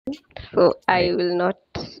So I will not.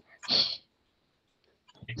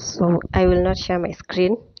 So I will not share my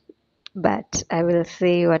screen, but I will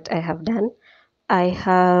say what I have done. I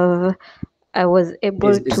was able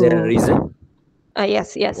Is there a reason?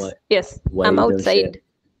 Yes. Why I'm you don't share? outside.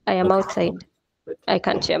 I am Okay. outside. Good. I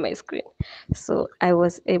can't share my screen. So I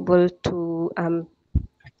was able to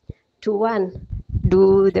one,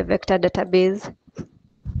 do the vector database,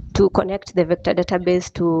 to connect the vector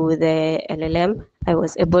database to the LLM. I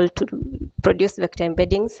was able to produce vector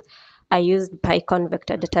embeddings. I used PyCon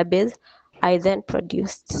vector database. I then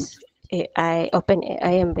produced OpenAI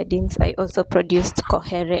embeddings. I also produced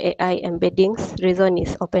Cohort AI embeddings. Reason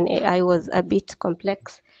is OpenAI was a bit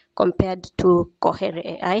complex compared to Cohort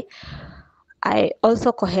AI. I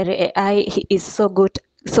also Cohort AI is so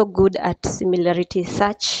good at similarity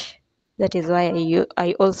search. That is why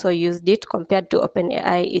I also used it. Compared to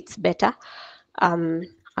OpenAI, it's better.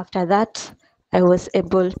 After that, I was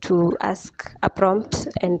able to ask a prompt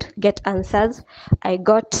and get answers. I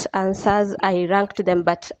got answers, I ranked them,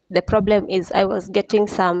 but the problem is I was getting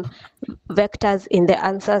some vectors in the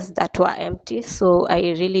answers that were empty. So I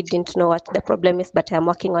really didn't know what the problem is, but I'm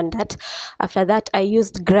working on that. After that, I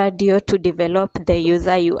used Gradio to develop the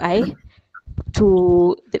user UI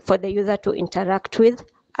for the user to interact with.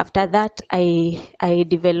 After that, I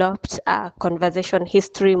developed a conversation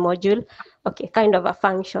history module, kind of a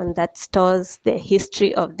function that stores the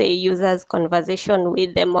history of the user's conversation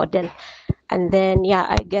with the model. And then, yeah,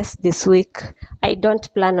 I guess this week, I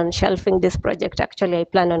don't plan on shelving this project. Actually, I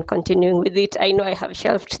plan on continuing with it. I know I have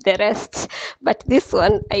shelved the rest, but this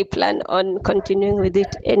one, I plan on continuing with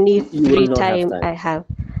it any You will free not have time time. I have.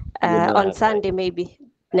 You will not On have time. Sunday, maybe You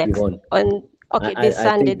next. won't. This I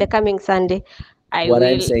Sunday, think the coming Sunday, I what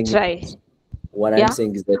I'm will saying try. what Yeah? I'm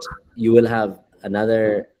saying is that you will have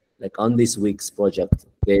another, like on this week's project,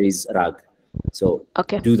 there is RAG. So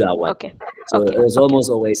Okay. do that one. Okay. So Okay. it's almost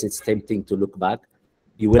always, it's tempting to look back.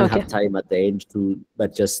 You will Okay. have time at the end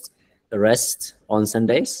but just rest on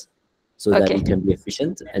Sundays so that Okay. you can be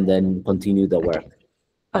efficient and then continue the work.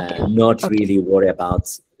 Okay. Not Okay. really worry about,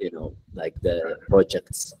 like the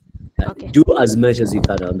projects. Okay. Do as much as you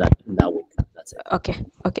can in that week. That's it. Okay.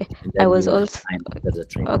 Okay. And I then was you will have also time after the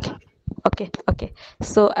training. okay. Okay.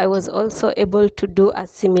 So I was also able to do a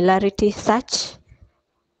similarity search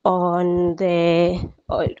on the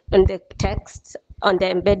text, on the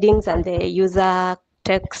embeddings and the user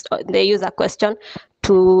text, the user question,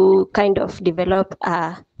 to kind of develop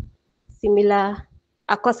a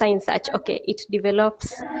cosine search. Okay,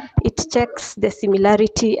 it checks the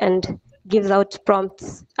similarity and gives out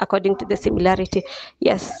prompts according to the similarity.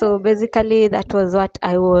 Yes, so basically that was what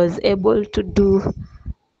I was able to do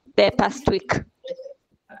the past week.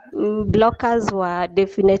 Blockers were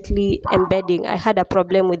definitely embedding. I had a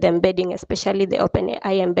problem with embedding, especially the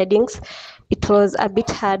OpenAI embeddings. It was a bit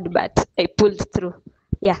hard, but I pulled through.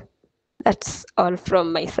 Yeah, that's all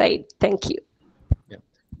from my side. Thank you. Yeah,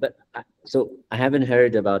 but so I haven't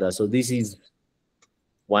heard about so this is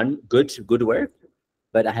one good work,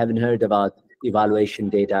 but I haven't heard about evaluation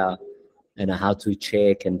data and how to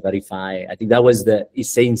check and verify. I think that was the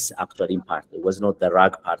essence actually in part. It was not the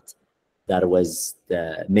RAG part that was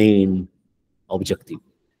the main objective,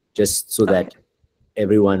 just so that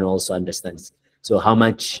everyone also understands. So how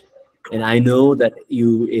much, and I know that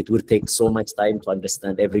it will take so much time to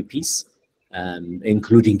understand every piece,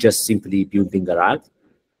 including just simply building a RAG,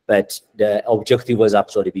 but the objective was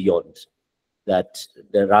actually beyond that.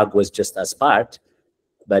 The RAG was just as part,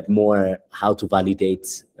 but more how to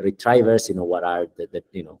validate retrievers, what are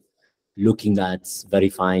looking at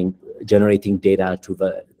verifying, generating data to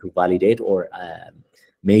validate or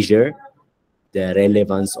measure the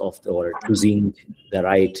relevance of or choosing the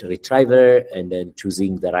right retriever, and then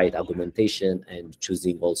choosing the right argumentation, and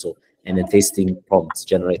choosing also, and then testing prompts,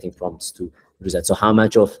 generating prompts to result. So how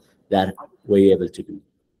much of that were you able to do?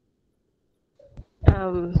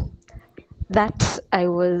 That I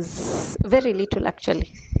was very little,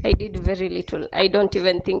 actually. I did very little. I don't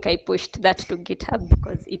even think I pushed that to GitHub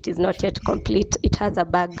because it is not yet complete. It has a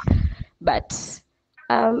bug, but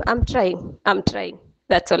I'm trying.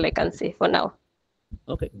 That's all I can say for now.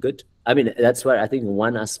 Okay, good. I mean, that's why I think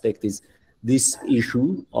one aspect is this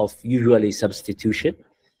issue of usually substitution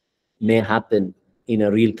may happen in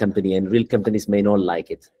a real company, and real companies may not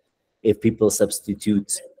like it if people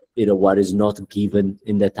substitute, what is not given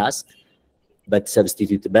in the task, but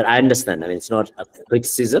substitute. But I understand. I mean, it's not a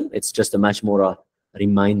criticism. It's just a much more a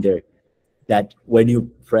reminder that when you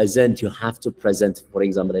present, you have to present, for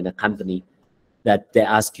example, in a company that they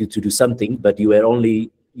ask you to do something, but you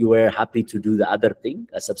were happy to do the other thing,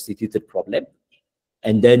 a substituted problem.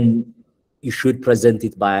 And then you should present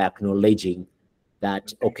it by acknowledging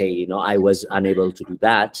that, okay, you know, I was unable to do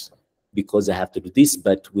that because I have to do this,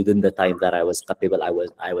 but within the time that I was capable,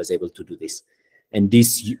 I was able to do this. And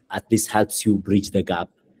this at least helps you bridge the gap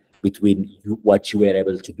between what you were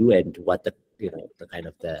able to do and what the, you know, the kind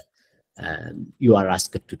of the you are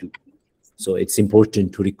asked to do. So it's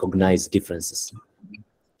important to recognize differences.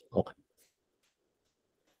 Okay.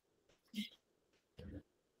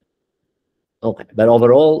 Okay, but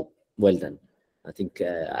overall, well done. I think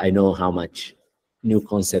I know how much new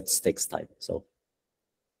concepts takes time. So,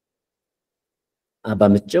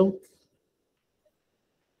 Abamitjo.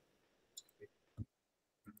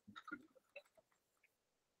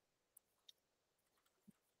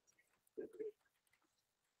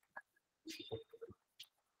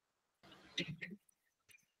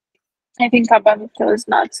 I think Abamito is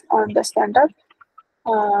not on the stand-up.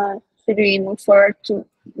 Should we move forward to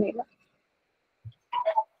Mila?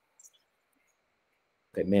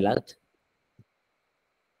 Okay, Melat.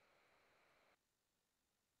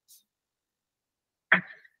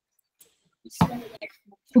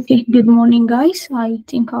 Okay, good morning, guys. I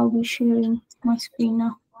think I'll be sharing my screen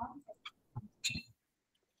now.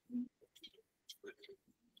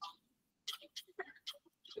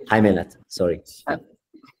 Hi, Melat. Sorry.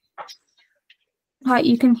 Hi,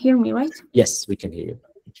 you can hear me, right? Yes, we can hear you.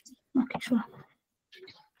 Okay, sure.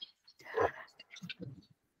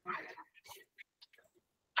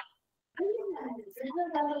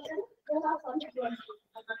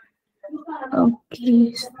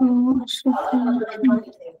 Okay, so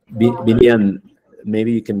Biliam,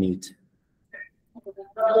 maybe you can mute.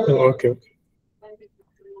 Oh, okay.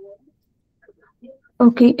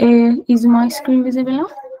 Okay, is my screen visible now?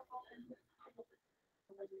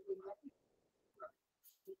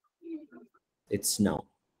 It's no.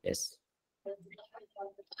 Yes.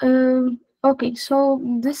 Okay, so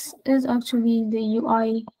this is actually the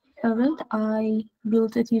UI event. I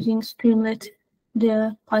built it using Streamlit,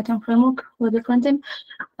 the Python framework for the frontend.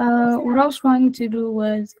 What I was trying to do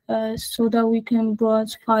was so that we can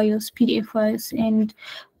browse files, PDF files, and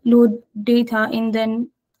load data, and then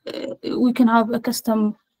we can have a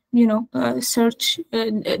custom, search,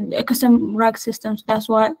 a custom RAG systems. That's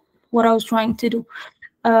what I was trying to do.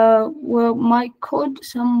 Well, my code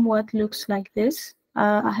somewhat looks like this.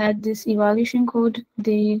 I had this evaluation code,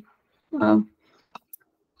 the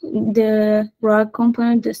RAG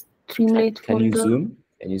component, the Streamlit Can you folder. zoom?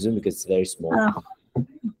 Can you zoom because it's very small?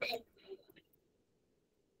 Okay.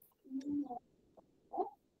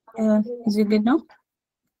 Is it good now?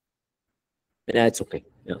 Yeah, it's okay.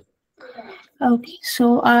 Yeah. Okay,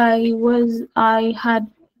 so I had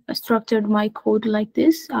structured my code like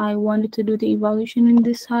this. I wanted to do the evaluation in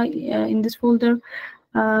this folder.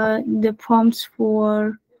 The prompts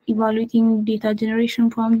for evaluating data generation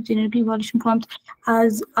prompt, generative evaluation prompt,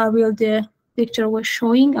 as Ariel the picture was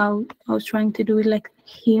showing. I was trying to do it like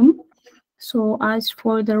him. So as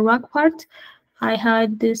for the RAG part, I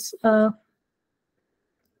had this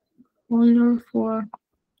folder for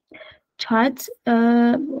chat.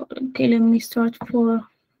 Okay, let me start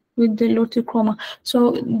with the loaded chroma.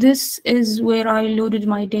 So this is where I loaded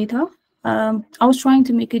my data. I was trying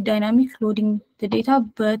to make it dynamic, loading the data,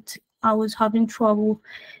 but I was having trouble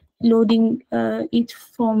loading it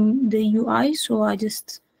from the UI, so I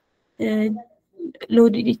just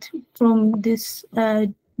loaded it from this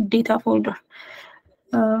data folder.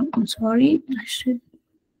 I'm sorry, I should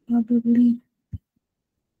probably.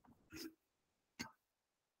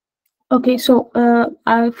 Okay, so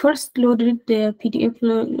I first loaded the PDF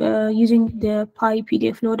using the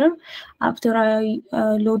PyPDF loader. After I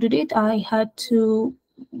loaded it, I had to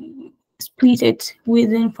split it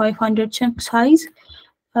within 500 chunk size.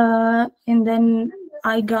 And then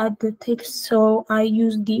I got the text, so I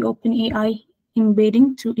used the OpenAI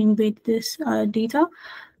embedding to embed this data.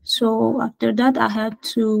 So after that, I had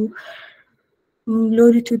to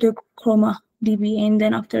load it to the Chroma DB, and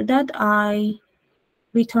then after that, I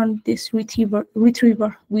return this retriever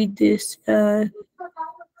with this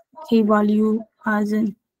k value as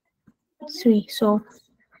in 3. So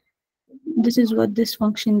this is what this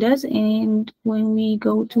function does. And when we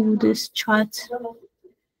go to this chat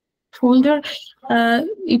folder,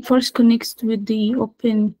 it first connects with the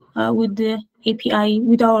with the API,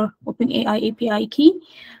 with our OpenAI API key.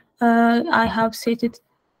 I have set it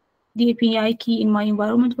the API key in my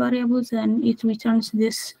environment variables, and it returns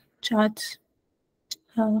this chat.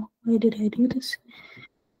 Why did I do this?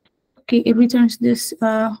 Okay, it returns this.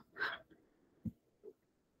 I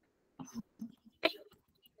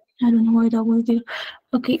don't know why that was there.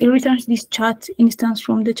 Okay, it returns this chat instance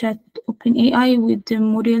from the chat OpenAI with the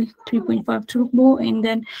model 3.5 Turbo, and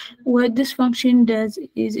then what this function does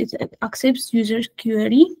is it accepts user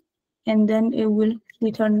query, and then it will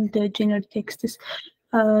return the generic texts.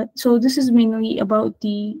 So this is mainly about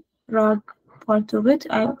the RAG part of it.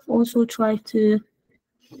 I've also tried to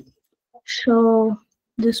show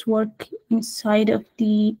this work inside of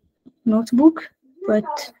the notebook,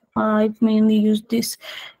 but I've mainly used this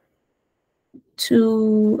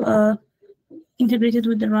to integrate it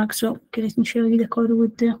with the RAG. So okay, let me show you the code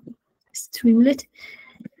with the Streamlit.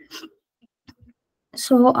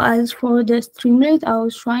 So as for the Streamlit, I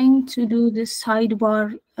was trying to do this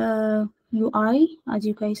sidebar UI, as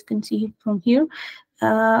you guys can see from here.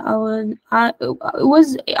 I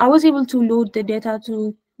was able to load the data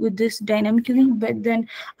with this dynamically, but then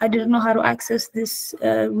I didn't know how to access this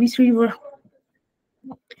retriever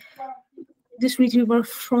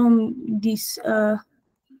from this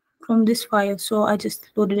file, so I just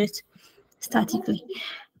loaded it statically.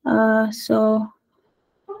 So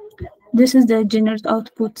this is the generate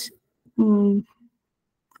output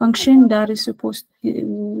function that is supposed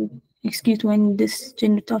to execute when this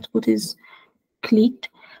generate output is clicked.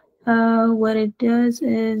 What it does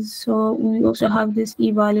is, so we also have this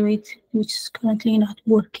evaluate, which is currently not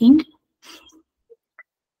working.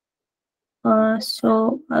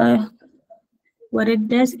 What it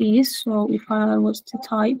does is, so if I was to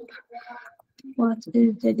type, what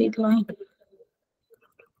is the deadline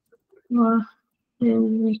for the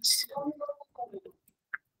weeks?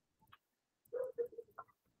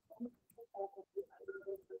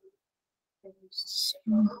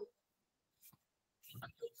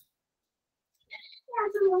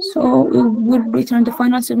 So it would return the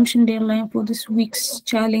final submission deadline for this week's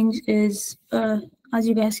challenge is, as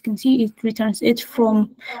you guys can see, it returns it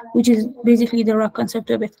from, which is basically the raw concept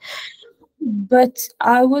of it. But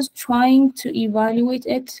I was trying to evaluate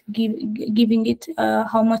it, giving it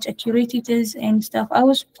how much accurate it is and stuff. I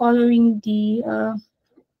was following the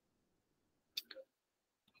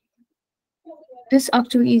this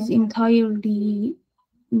actually is entirely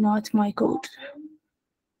not my code.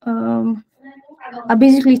 I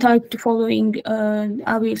basically typed following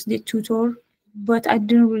AWS tutor, but I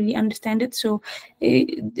didn't really understand it. So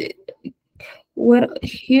where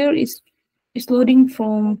here is loading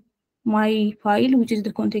from my file, which is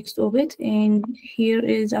the context of it, and here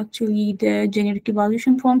is actually the generic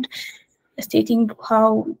evaluation prompt stating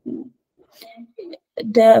how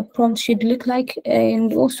the prompt should look like,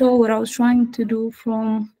 and also what I was trying to do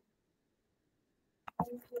from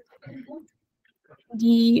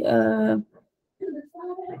the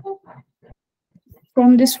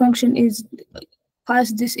from this function is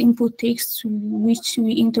pass this input text which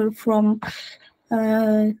we enter from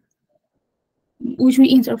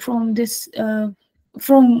this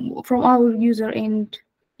from our user and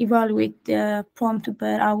evaluate the prompt,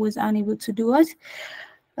 but I was unable to do it.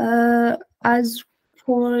 As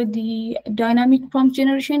for the dynamic prompt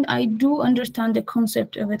generation, I do understand the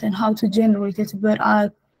concept of it and how to generate it, but I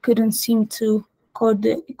couldn't seem to code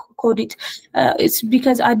it. It's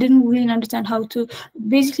because I didn't really understand how to.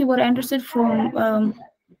 Basically, what I understood from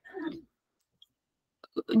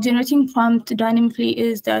generating prompt dynamically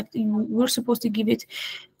is that we're supposed to give it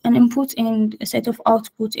an input and a set of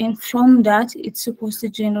output, and from that it's supposed to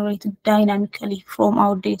generate dynamically from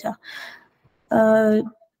our data.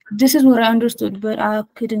 This is what I understood, but I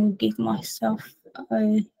couldn't get myself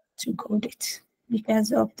to code it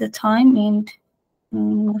because of the time, and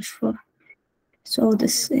I'm not sure. So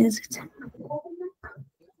this is it.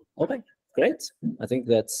 Okay, great. I think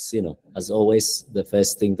that's, as always, the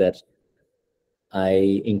first thing that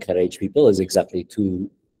I encourage people is exactly to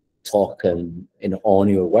talk and on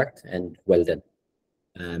your work, and well done.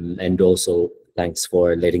 And also thanks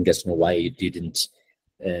for letting us know why you didn't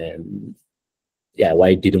why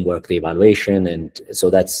it didn't work, the evaluation, and so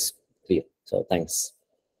that's clear. So thanks,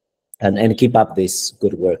 and keep up this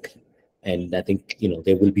good work. And I think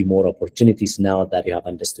there will be more opportunities now that you have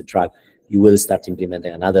understood RAG. You will start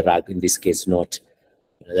implementing another RAG. In this case, not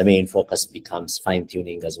the main focus becomes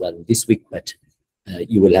fine-tuning as well this week, but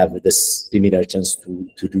you will have this similar chance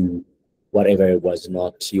to do whatever you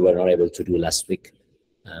were not able to do last week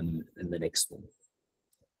in the next one.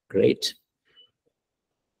 Great.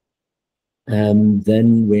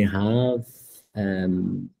 Then we have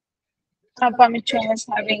Pamicha is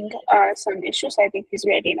having some issues. I think he's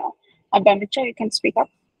ready now. Pamicha, you can speak up.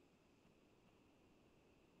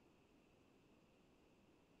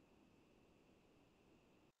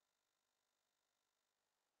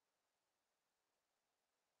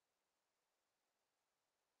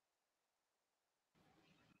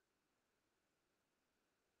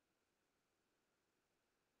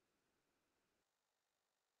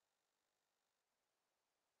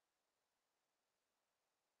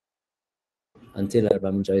 until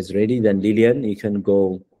Arbaminja is ready, then Lillian, you can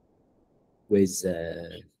go with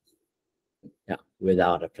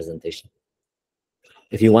without a presentation.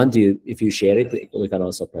 If you want to, if you share it, we can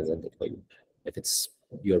also present it for you, if it's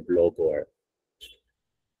your blog or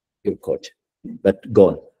your code. But go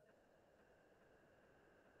on.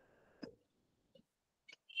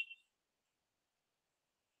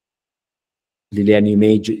 Lilian, you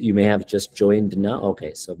may have just joined now.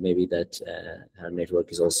 Okay, so maybe that her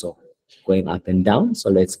network is also going up and down. So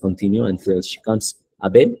let's continue until she comes.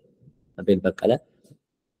 Abel Bakala.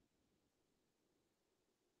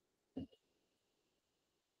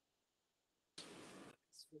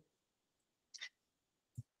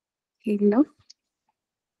 Hello.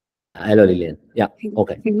 Hello, Lilian. Yeah.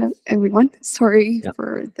 Okay. Hello, everyone. Sorry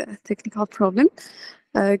for the technical problem.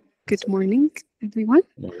 Good morning, everyone.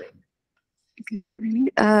 Good morning.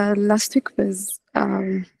 Last week was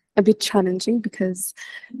a bit challenging because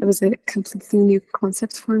it was a completely new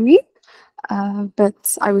concept for me.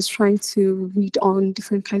 But I was trying to read on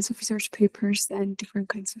different kinds of research papers and different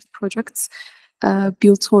kinds of projects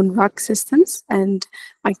built on RAG systems. And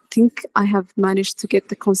I think I have managed to get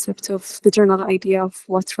the concept of the general idea of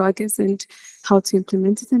what RAG is and how to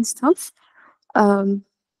implement it and stuff.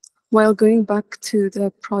 While going back to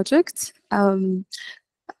the project,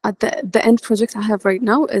 at the end project I have right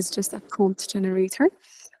now is just a prompt generator.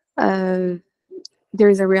 There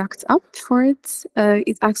is a React app for it.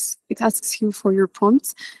 It asks you for your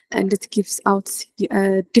prompts, and it gives out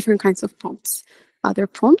different kinds of prompts, other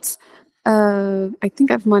prompts. I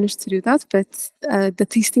think I've managed to do that, but the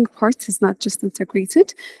testing part is not just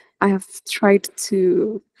integrated. I have tried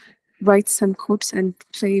to write some codes and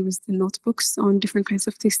play with the notebooks on different kinds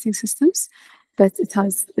of testing systems, but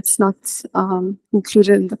it's not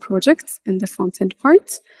included in the project in the front end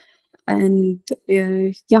part. And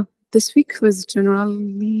this week was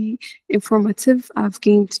generally informative. I've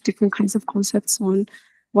gained different kinds of concepts on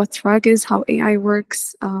what RAG is, how AI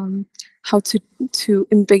works, how to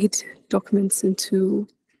embed documents into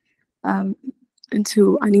an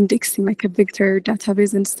indexing, like a vector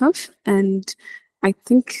database and stuff. And I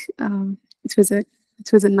think it was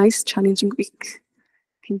a nice, challenging week.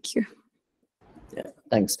 Thank you. Yeah,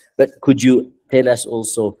 thanks. But could you tell us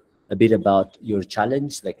also a bit about your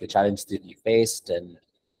challenge, like the challenge that you faced, and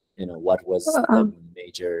what was the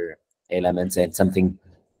major elements and something?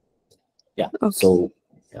 Yeah. Okay. So.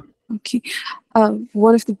 Yeah. Okay.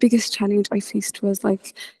 One of the biggest challenge I faced was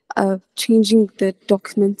changing the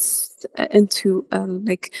documents into a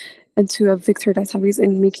vector database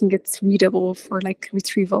and making it readable for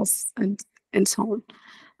retrievals and so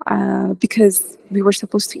on. Because we were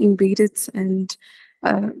supposed to embed it, and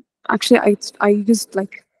actually I used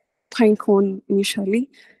Pinecone initially,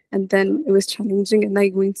 and then it was challenging, and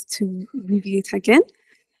I went to review it again,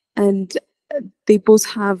 and they both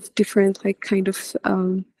have different kind of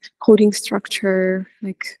coding structure,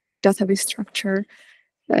 like database structure,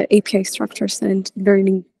 API structures, and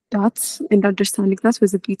learning that and understanding that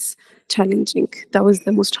was a bit challenging. That was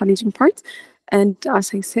the most challenging part. And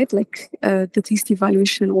as I said, the test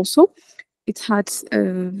evaluation also, it had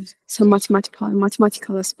some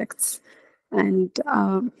mathematical aspects. And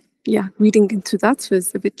reading into that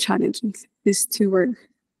was a bit challenging. These two were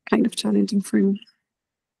kind of challenging for me.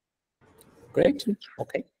 Great.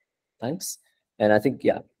 Okay. Thanks. And I think,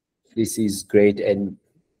 this is great. And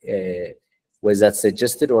was that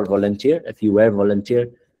suggested or volunteer? If you were volunteer,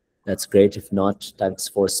 that's great. If not, thanks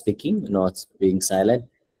for speaking, not being silent.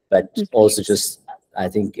 But also I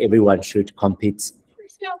think everyone should compete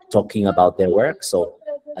talking about their work. So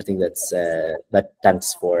I think that's, but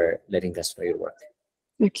thanks for letting us know your work.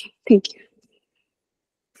 Okay, thank you.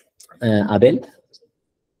 Abel?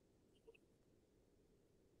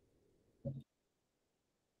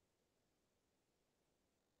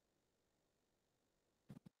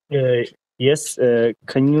 Yes,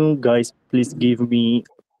 can you guys please give me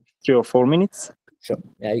 3 or 4 minutes? Sure.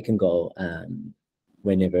 Yeah, you can go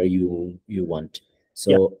whenever you want.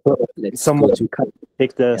 So let's someone go to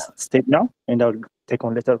take the step now, and I'll take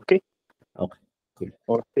on later. Okay. Okay. Cool.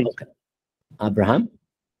 Or okay. Abraham.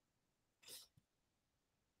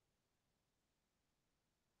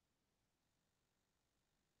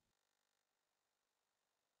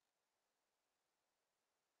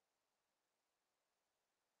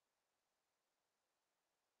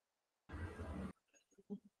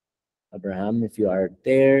 Abraham, if you are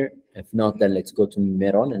there. If not, then let's go to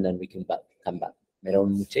Meron, and then we can come back.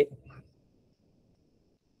 Meron Muche.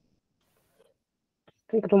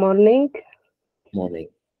 Good morning. Morning.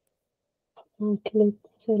 Okay, let's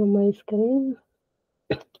share my screen.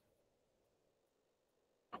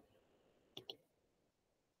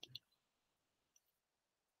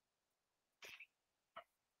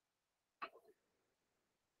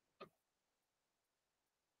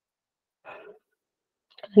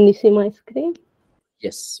 Can you see my screen?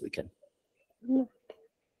 Yes, we can.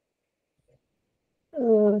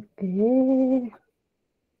 Okay.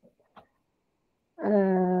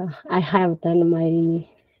 I have done my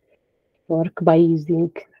work by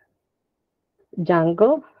using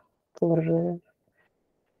Django for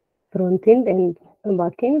front-end and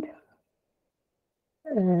back-end.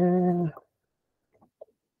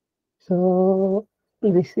 So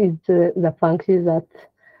this is the function that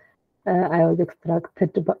I was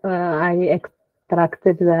extracted. I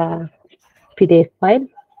extracted the PDF file,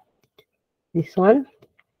 this one,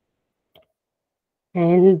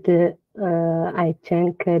 and I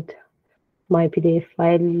chunked my PDF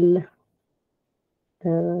file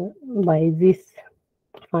by this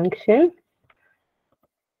function.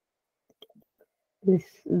 This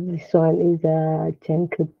one is a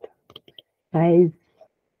chunked size,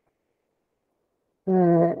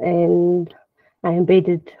 and I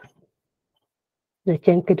embedded the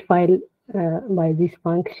chunked file by this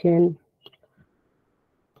function.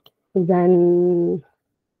 Then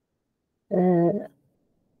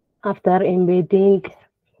after embedding,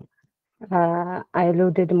 I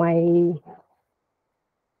loaded my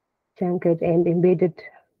chunked and embedded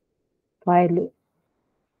file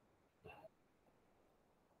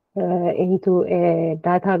into a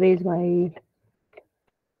database by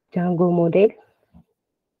Django model.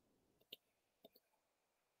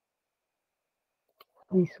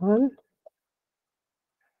 This one.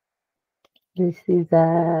 This is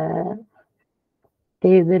a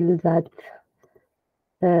table that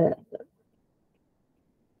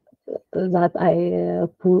I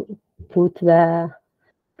put the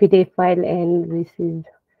PDF file, and this is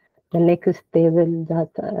the next table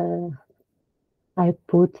that I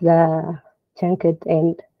put the chunked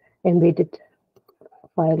and embedded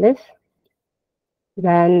files.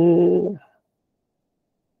 Then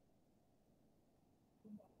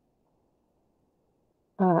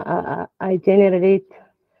I generate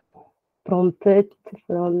prompt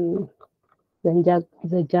from the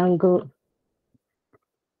Django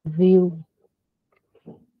view.py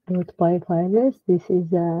files. This is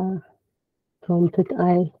the prompt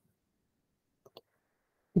I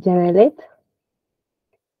generate.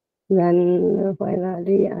 Then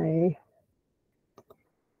finally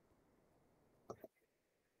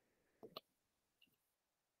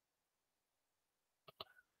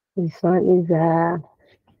this one is a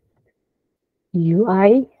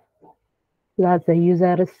UI that the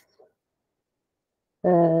users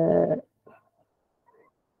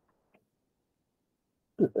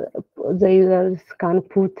can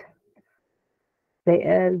put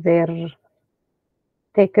their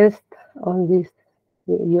text on this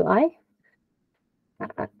UI,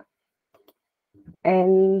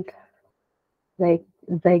 and they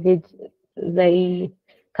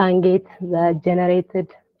can get the generated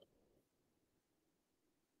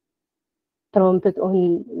prompt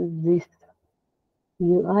on this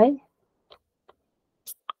UI.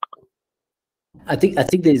 I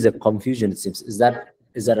think there is a confusion. It seems is that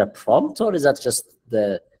a prompt, or is that just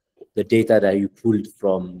the data that you pulled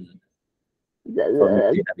from the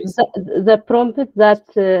database? The prompt that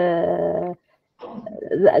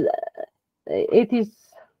it is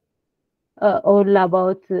all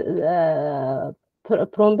about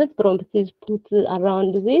prompt. Prompt is put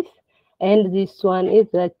around this, and this one is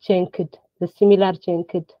chunked, the similar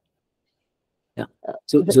chunked. Yeah.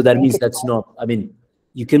 So that means that's not. I mean,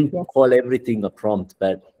 you can call everything a prompt,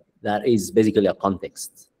 but that is basically a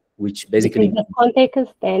context, which basically the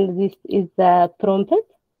context, and this is the prompt.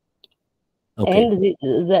 Okay. And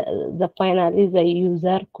the final is a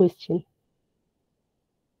user question.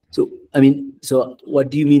 So I mean, so what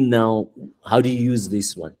do you mean now? How do you use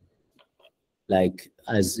this one? Like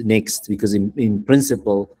as next, because in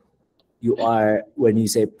principle, you are, when you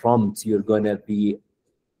say prompt, you're gonna be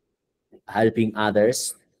helping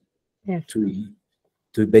others to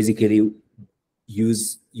basically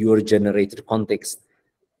use your generated context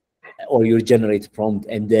or your generated prompt,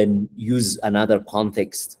 and then use another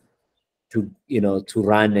context to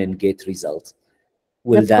run and get results.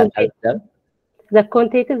 Will that help them? The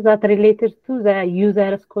context that related to the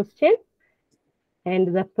user's question,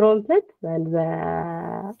 and the prompt and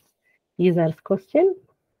the user's question.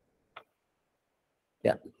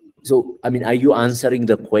 Yeah. So I mean, are you answering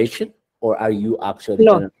the question, or are you actually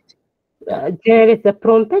generating? Generate the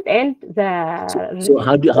prompt and the. So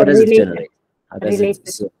how does it generate? How does it?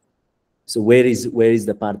 So where is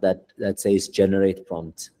the part that says generate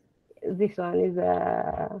prompt? This one is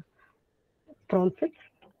a prompt.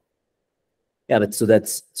 Yeah, but so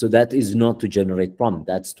that is not to generate prompt.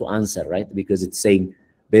 That's to answer, right? Because it's saying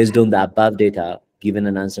based on the above data, given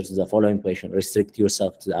an answer to the following question, restrict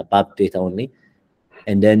yourself to the above data only.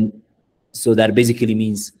 And then, so that basically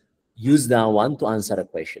means use that one to answer a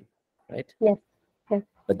question, right? Yes. Yes.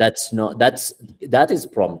 But that is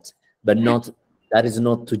prompt, but that is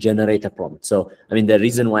not to generate a prompt. So, I mean, the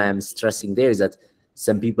reason why I'm stressing there is that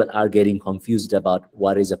some people are getting confused about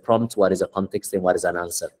what is a prompt, what is a context, and what is an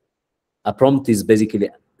answer. A prompt is basically,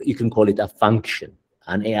 you can call it a function,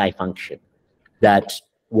 an AI function, that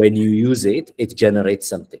when you use it, it generates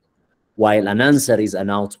something, while an answer is an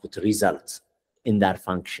output result in that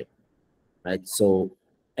function, right? So,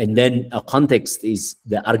 and then a context is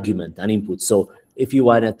the argument, an input. So if you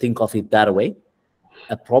want to think of it that way,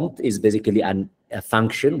 a prompt is basically a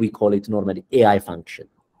function. We call it normally AI function,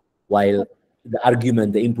 while the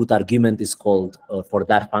argument, the input argument is called, for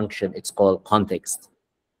that function, it's called context.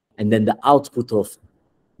 And then the output of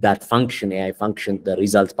that function, AI function, the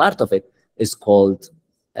result part of it is called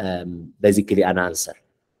basically an answer,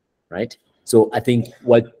 right? So I think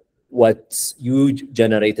what you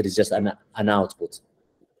generated is just an output.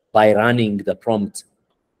 By running the prompt,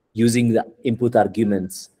 using the input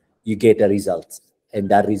arguments, you get a result, and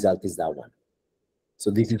that result is that one.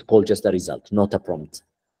 So this is called just a result, not a prompt.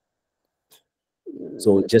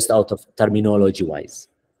 So just out of terminology wise.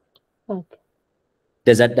 Okay.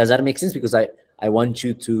 Does that make sense? Because I want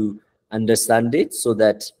you to understand it so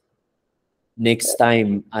that next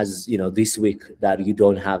time, as you know, this week, that you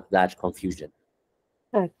don't have that confusion.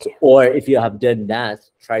 Okay. Or if you have done that,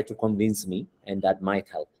 try to convince me, and that might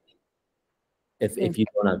help. If you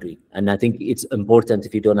don't agree, and I think it's important,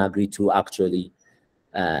 if you don't agree, to actually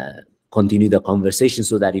continue the conversation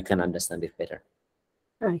so that you can understand it better.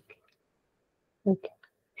 Okay. Okay.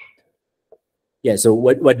 Yeah. So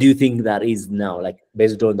what do you think that is now, like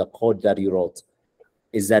based on the code that you wrote?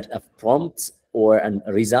 Is that a prompt or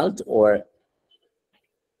a result, or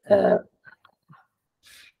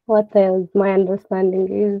what else? My understanding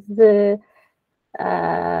is there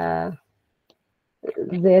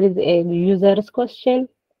is a user's question,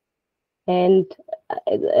 and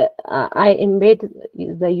I embed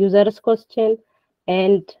the user's question,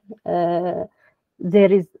 and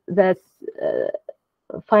there is the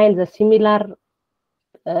find the similar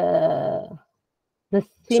called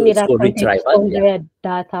context retrieval, on the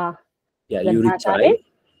data. Yeah, the you database. retrieve.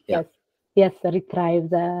 Yeah. Yes, retrieve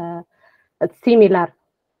the similar.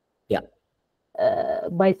 Yeah.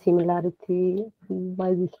 By similarity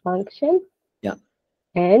by this function. Yeah.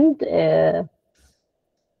 And did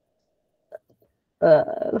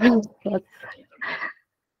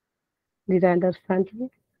I understand you?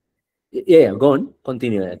 Yeah, go on,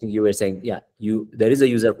 continue. I think you were saying, yeah, there is a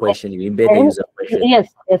user question, you embed the user question.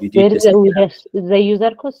 Yes, You there did is the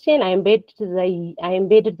user question. I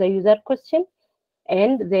embedded the user question,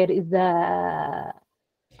 and there is the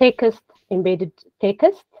text, embedded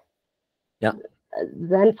text. Yeah.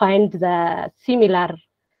 Then find the similar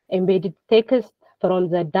embedded text from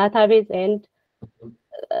the database and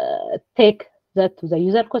take that to the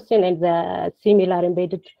user question and the similar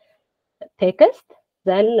embedded text.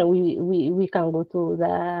 Then we can go to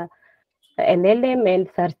the LLM and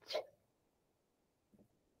search.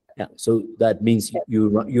 Yeah. So that means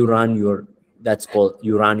you run your, that's called,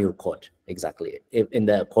 you run your code. Exactly. In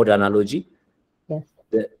the code analogy, yes,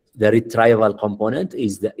 the retrieval component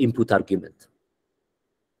is the input argument.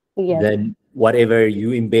 Yes. Then whatever you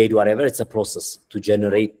embed, whatever, it's a process to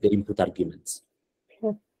generate the input arguments.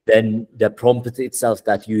 Yes. Then the prompt itself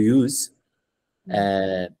that you use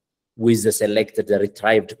with the selected, the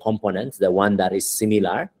retrieved component, the one that is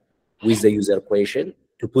similar with the user question,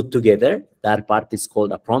 to put together, that part is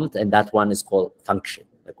called a prompt, and that one is called function,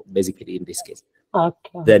 basically in this case.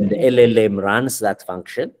 Okay. Then the LLM runs that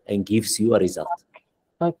function and gives you a result.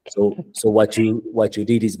 Okay. So what you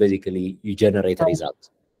did is basically you generate a result.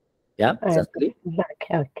 Yeah, exactly.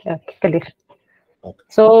 Okay, clear. Okay.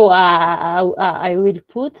 So I will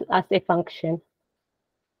put as a function.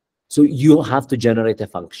 So you have to generate a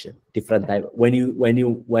function, different type. When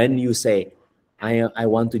you say, I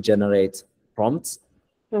want to generate prompts,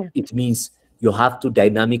 it means you have to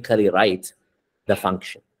dynamically write the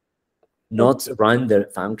function, not run the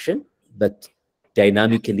function, but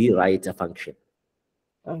dynamically write a function.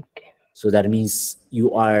 Okay. So that means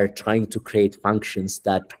you are trying to create functions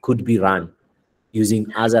that could be run using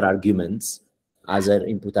other arguments, other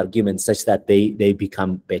input arguments, such that they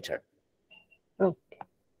become better. Okay.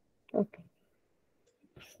 Okay.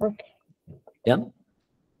 Okay. Yeah.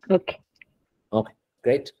 Okay. Okay.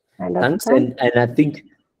 Great. Understand. Thanks. And I think,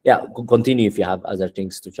 yeah, continue if you have other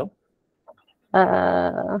things to show.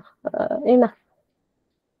 Enough.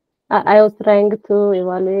 I was trying to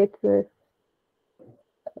evaluate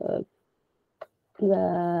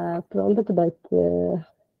the prompt, but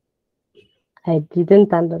I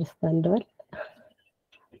didn't understand well.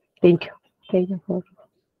 Thank you. Thank you for.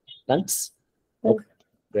 Thanks. Okay,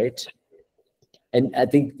 great. And I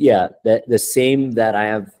think, yeah, the same that I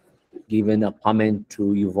have given a comment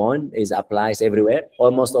to Yvonne is applies everywhere,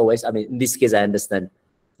 almost always. I mean, in this case, I understand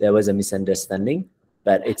there was a misunderstanding,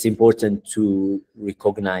 but it's important to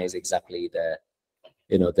recognize exactly the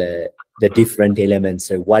different elements,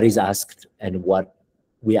 so what is asked and what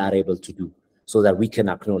we are able to do, so that we can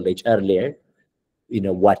acknowledge earlier,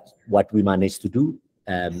 what we managed to do,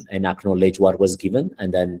 and acknowledge what was given,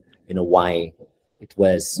 and then why it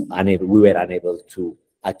was unable, we were unable to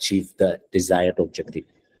achieve the desired objective.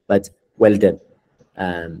 But well done.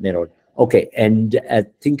 Okay, and I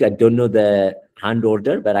think I don't know the hand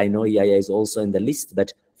order, but I know Yaya is also in the list.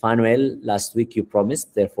 But Fanuel, last week you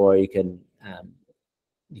promised, therefore you can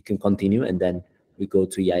continue, and then we go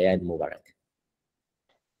to Yaya and Mubarak.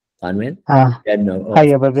 Fanuel? No.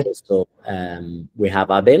 Hi, Abel. So we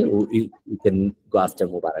have Abel. We can go after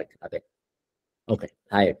Mubarak. Abel. Okay.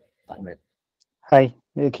 Hi, Fanuel. Hi,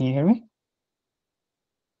 can you hear me?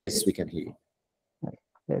 Yes, we can hear you.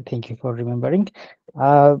 Thank you for remembering.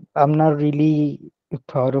 I'm not really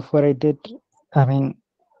proud of what I did. I mean,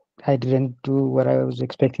 I didn't do what I was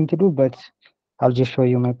expecting to do, but I'll just show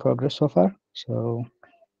you my progress so far. So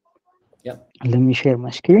yeah, let me share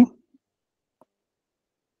my screen.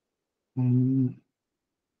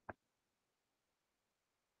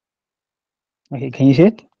 Okay, can you see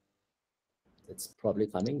it? It's probably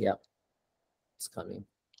coming. Yeah, it's coming.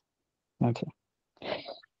 Okay.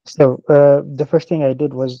 So the first thing I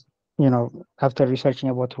did was, after researching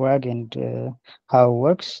about RAG and how it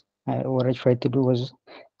works, what I tried to do was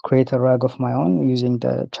create a RAG of my own using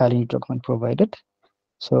the challenge document provided.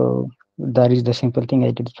 So that is the simple thing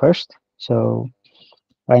I did first. So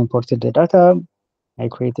I imported the data, I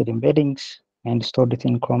created embeddings and stored it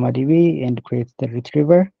in ChromaDB and created the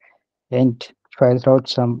retriever and tried out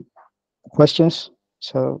some questions.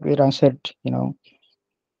 So it answered,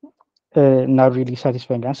 not really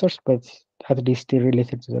satisfying answers, but at least still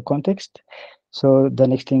related to the context. So the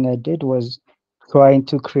next thing I did was trying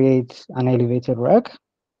to create an elevated RAG,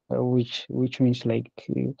 which means like,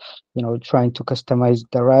 trying to customize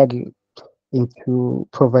the RAG into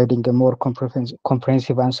providing a more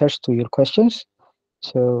comprehensive answers to your questions.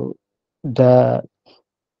 So the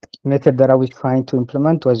method that I was trying to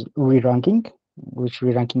implement was re-ranking, which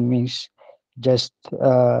re-ranking means just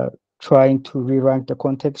trying to re-rank the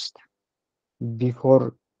context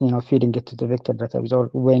before feeding it to the vector database, or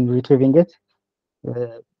when retrieving it.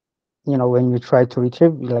 When you try to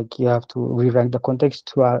retrieve, like, you have to re-rank the context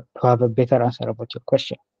to have a better answer about your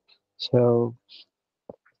question. So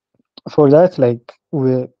for that, like,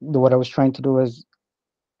 what I was trying to do was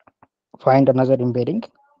find another embedding,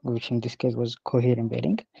 which in this case was Cohort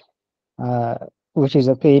embedding, which is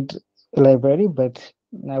a paid library, but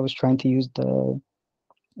I was trying to use the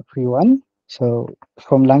free one. So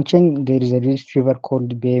from LangChain, there is a retriever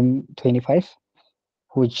called BM25,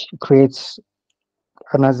 which creates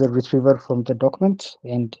another retriever from the document.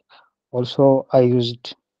 And also I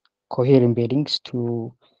used Cohort embeddings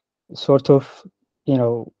to sort of,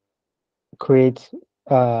 create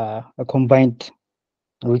a combined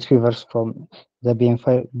retrievers from the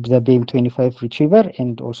BM25 retriever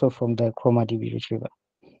and also from the ChromaDB retriever.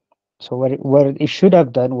 So what it should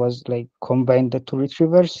have done was like combine the two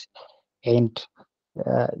retrievers and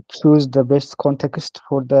choose the best context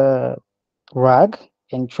for the RAG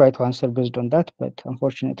and try to answer based on that. But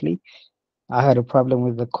unfortunately, I had a problem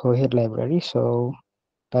with the Cohort library, so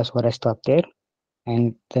that's what I stopped there.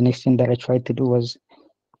 And the next thing that I tried to do was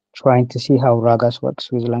trying to see how Ragas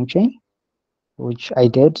works with LangChain, which I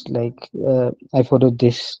did. Like, I followed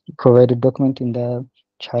this provided document in the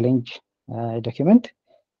challenge document,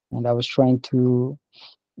 and I was trying to,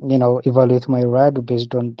 evaluate my RAG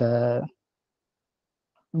based on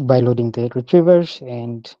by loading the retrievers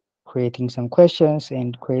and creating some questions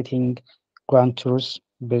and creating ground truths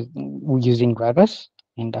using Ragas.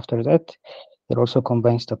 And after that, it also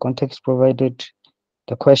combines the context provided,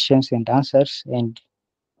 the questions and answers, and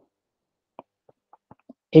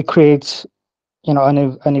it creates,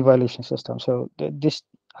 an evaluation system. So this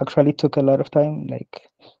actually took a lot of time, like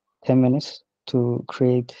 10 minutes to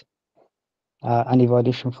create an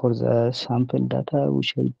evaluation for the sample data,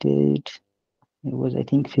 which I did. It was, I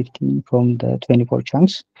think, 15 from the 24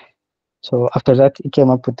 chunks. So after that, it came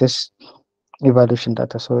up with this evaluation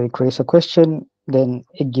data. So it creates a question, then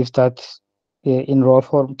it gives that in raw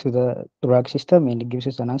form to the RAG system, and it gives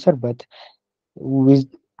us an answer. But with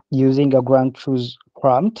using a ground truth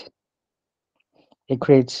prompt, it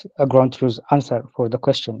creates a ground truth answer for the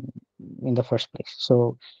question in the first place.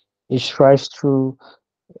 So it tries to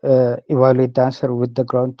evaluate the answer with the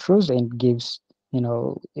ground truth and gives,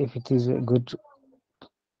 if it is a good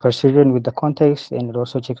precision with the context, and it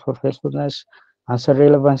also checks for faithfulness, answer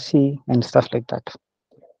relevancy, and stuff like that.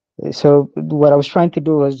 So what I was trying to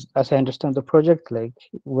do was, as I understand the project, like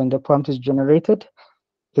when the prompt is generated,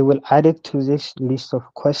 it will add it to this list of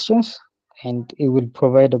questions, and it will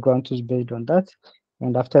provide a ground truth based on that.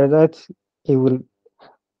 And after that, it will,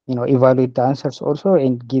 evaluate the answers also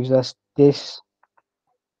and gives us this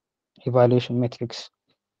evaluation metrics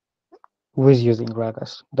with using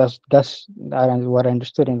Ragas. That's what I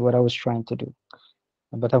understood and what I was trying to do.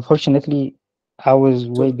 But unfortunately, I was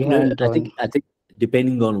way behind I on. think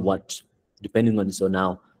depending on so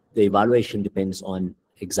now the evaluation depends on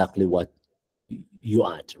exactly what you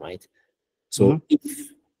add, right? So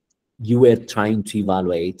if you were trying to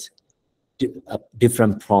evaluate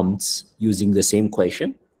different prompts using the same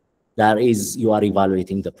question, that is, you are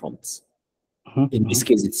evaluating the prompts. In this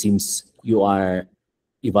case, it seems you are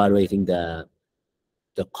evaluating the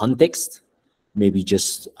context, maybe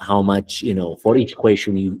just how much, for each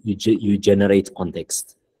question you generate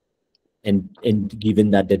context, and given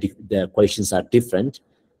that the questions are different,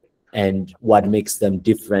 and what makes them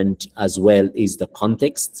different as well is the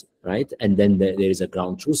context, right? And then there is a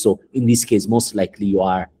ground truth. So in this case, most likely you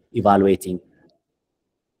are evaluating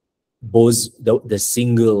both the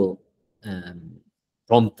single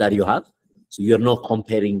prompt that you have. So you're not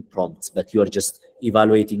comparing prompts, but you're just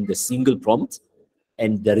evaluating the single prompt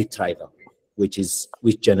and the retriever, which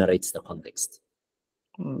generates the context.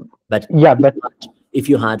 But yeah, but if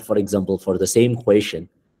you had, for example, for the same question,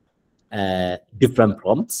 different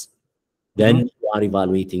prompts, then you are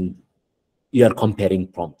evaluating, you are comparing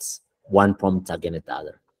prompts, one prompt against the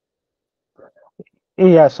other.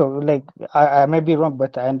 Yeah, so like I may be wrong,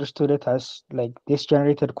 but I understood it as like this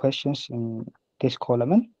generated questions in this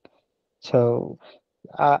column. So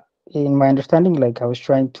in my understanding, like I was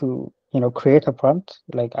trying to, create a prompt.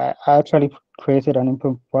 Like I actually created an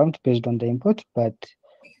input prompt based on the input, but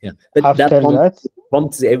yeah, but after that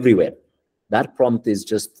prompt is everywhere. That prompt is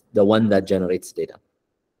just the one that generates data.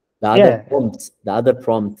 The other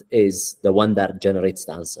prompt is the one that generates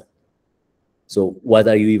the answer. So what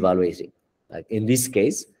are you evaluating? Like in this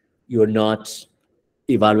case, you're not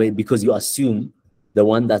evaluating because you assume the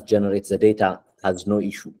one that generates the data has no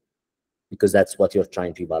issue, because that's what you're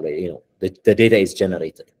trying to evaluate. The data is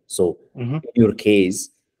generated. So in your case,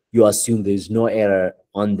 you assume there is no error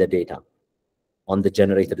on the data, on the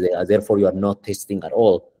generated data. Therefore, you are not testing at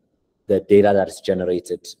all the data that is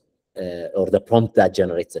generated or the prompt that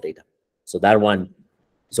generates the data. So that one,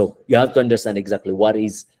 so you have to understand exactly what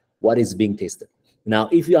is being tested. Now,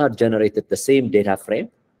 if you have generated the same data frame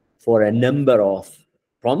for a number of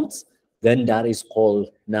prompts, then that is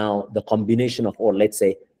called now the combination of, or let's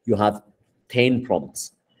say you have 10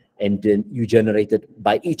 prompts, and then you generated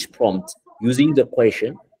by each prompt using the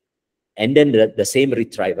question, and then the same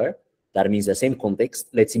retriever, that means the same context.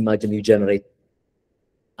 Let's imagine you generate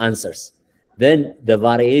answers. Then the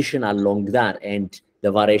variation along that, and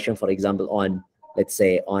the variation, for example, on, let's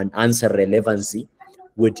say, on answer relevancy,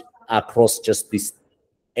 would across just this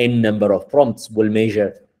n number of prompts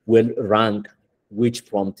will rank which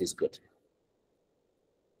prompt is good.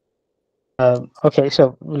 Okay,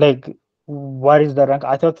 so like what is the rank?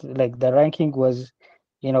 I thought like the ranking was,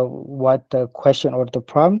 what the question or the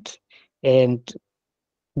prompt, and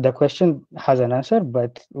the question has an answer,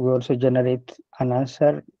 but we also generate an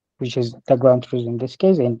answer, which is the ground truth in this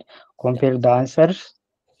case, and compare the answers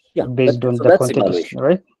based on the context, evaluation.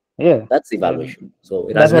 Right? Yeah, that's evaluation. So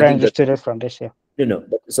that's what I understood it from this. Yeah.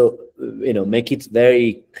 So make it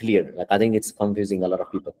very clear. Like I think it's confusing a lot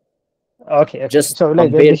of people. Okay. Just so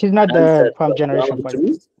like this is not the prompt generation part.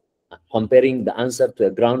 Comparing the answer to a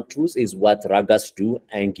ground truth is what Ragas do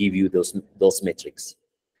and give you those metrics.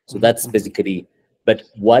 So that's basically. But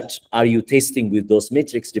what are you testing with those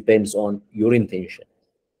metrics depends on your intention.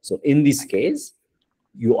 So in this case,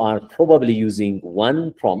 you are probably using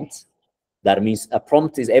one prompt. That means a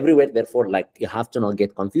prompt is everywhere. Therefore, like you have to not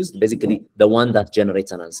get confused. Basically, the one that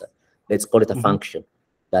generates an answer. Let's call it a function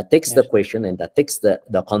that takes the question and that takes the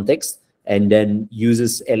context and then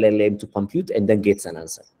uses LLM to compute and then gets an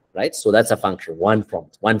answer. Right? So that's a function, one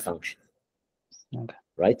prompt, one function. Okay.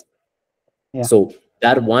 Right? Yeah. So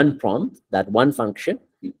that one prompt, that one function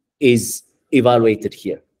is evaluated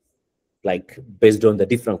here, like based on the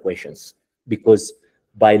different questions. Because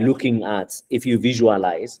by looking at, if you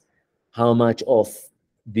visualize how much of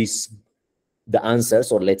this, the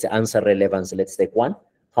answers, or let's say answer relevance, let's take one,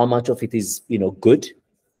 how much of it is, good,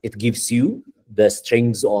 it gives you the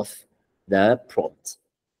strings of the prompt.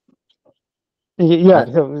 Yeah,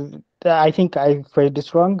 so I think I phrased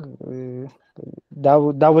this wrong. That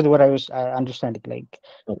was what I was understanding. Like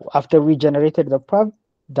after we generated the prompt,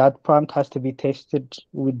 that prompt has to be tested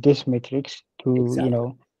with this matrix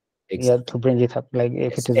to Exactly. yeah, to bring it up. Like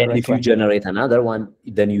if it is the And right if you one. generate another one,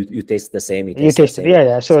 then you test the same. You test it,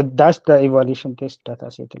 yeah. So that's the evaluation test data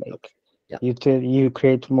set. Like yeah. you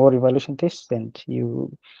create more evaluation tests and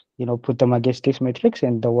you put them against this matrix,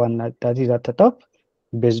 and the one that is at the top,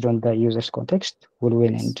 based on the user's context, will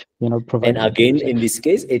win and provide. And again, in this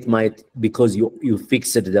case, it might, because you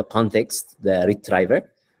fixed the context, the retriever.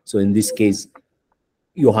 So in this case,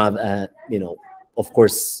 you have of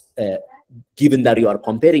course, given that you are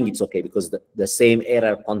comparing, it's okay because the same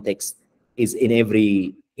error context is in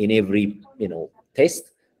every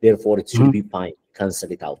test. Therefore, it should be fine. Cancel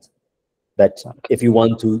it out. But if you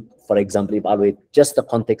want to, for example, evaluate just the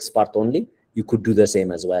context part only, you could do the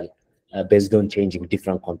same as well, based on changing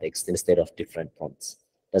different context instead of different prompts.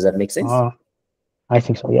 Does that make sense? I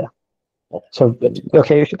think so, yeah. Oh, so good.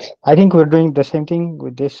 Okay, I think we're doing the same thing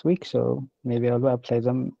with this week, so maybe I'll apply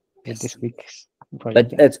them with this week's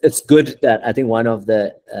project. But it's good that I think one of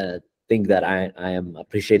the things that I am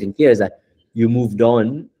appreciating here is that you moved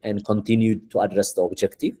on and continued to address the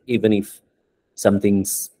objective, even if some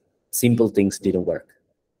things, simple things, didn't work.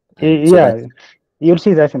 Yeah, you'll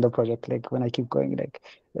see that in the project. Like when I keep going, like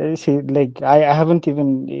see, like I haven't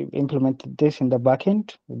even implemented this in the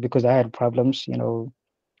backend because I had problems,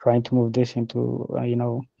 trying to move this into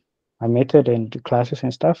a method and classes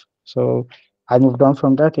and stuff. So I moved on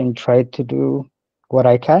from that and tried to do what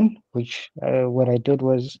I can, which what I did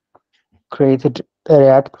was created a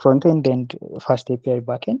React frontend and Fast API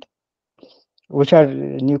backend, which are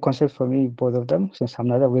new concepts for me, both of them, since I'm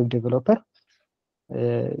not a web developer.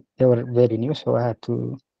 They were very new, so I had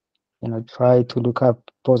to try to look up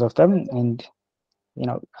both of them, and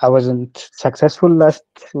I wasn't successful last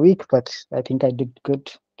week, but I think I did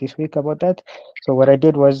good this week about that. So what I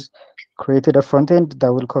did was created a front end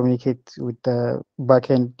that will communicate with the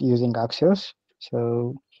backend using Axios.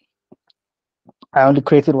 So I only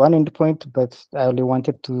created one endpoint, but I only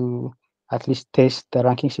wanted to at least test the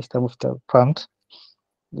ranking system of the prompt.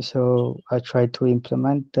 So I tried to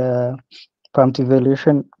implement the prompt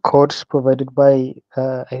evaluation codes provided by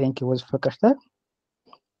I think it was Fakasta,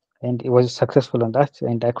 and it was successful on that.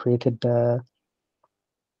 And I created the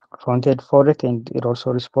front end for it, and it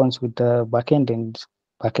also responds with the backend and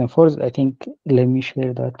back and forth. I think let me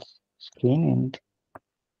share that screen and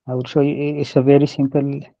I will show you. It's a very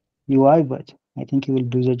simple UI, but I think it will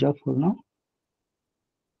do the job for now.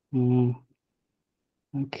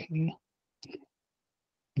 Okay,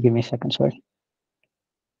 give me a second. Sorry.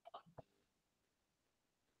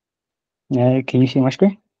 Can you see my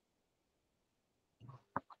screen?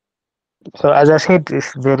 So as I said,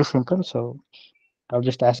 it's very simple. So I'll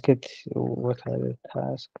just ask it what are the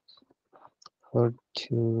tasks for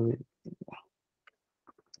to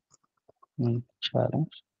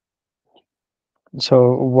challenge.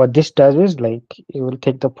 So what this does is like it will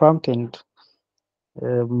take the prompt and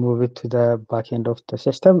move it to the back end of the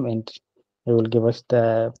system, and it will give us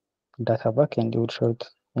the data back, and it will show it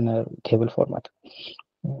in a table format.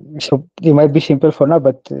 So it might be simple for now,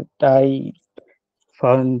 but I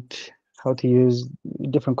found how to use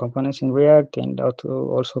different components in React and how to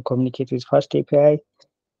also communicate with Fast API.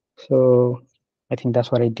 So I think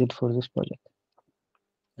that's what I did for this project.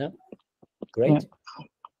 Yeah, great. Yeah.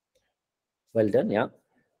 Well done. Yeah.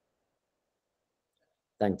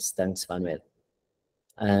 Thanks, Manuel.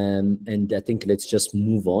 And I think let's just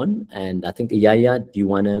move on. And I think Yaya, do you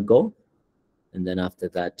want to go? And then after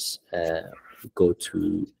that, go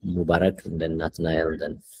to Mubarak, and then Nathaniel, and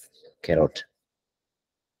then Cohort.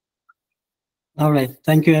 All right.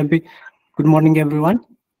 Thank you, MP. Good morning, everyone.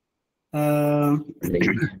 Let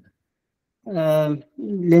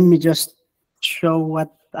me just show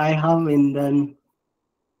what I have, and then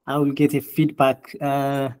I will get a feedback.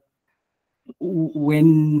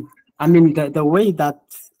 When I mean the way that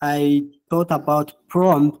I thought about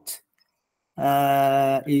prompt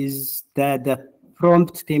is the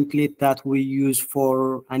prompt template that we use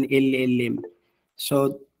for an LLM.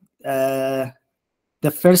 So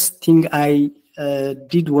the first thing I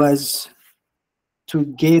did was to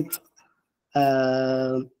get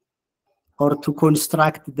or to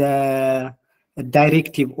construct the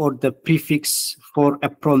directive or the prefix for a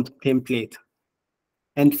prompt template.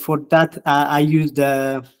 And for that, I used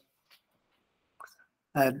the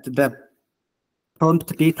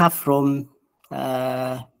prompt data from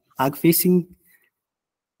AgFacing.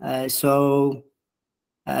 So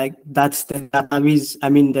That's the database, I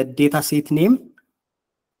mean the dataset name.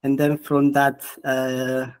 And then from that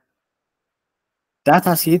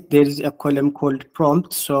dataset, there is a column called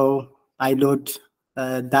prompt. So I load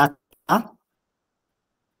data,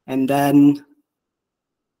 and then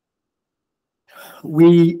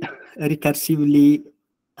we recursively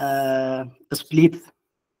split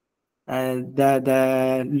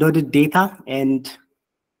the loaded data, and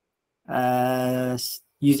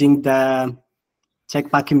using the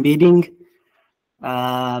checkback embedding,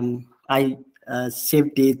 I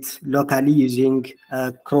saved it locally using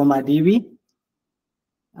ChromaDB.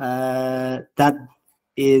 That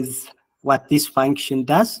is what this function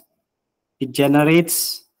does. It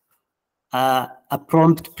generates a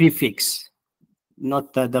prompt prefix,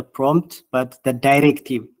 not the prompt, but the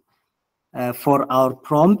directive for our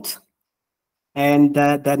prompt. And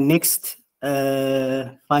the next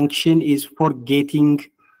function is for getting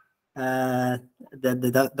the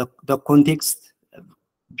context,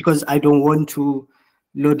 because I don't want to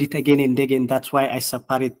load it again and again. That's why I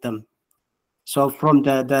separate them. So from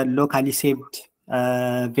the locally saved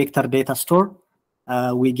vector data store,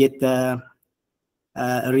 we get the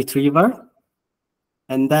retriever,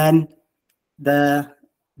 and then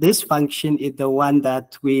this function is the one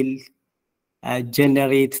that will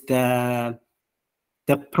generate the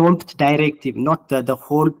prompt directive, not the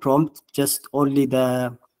whole prompt, just only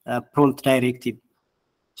the prompt directive.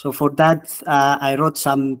 So for that, I wrote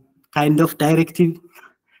some kind of directive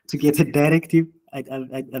to get a directive, I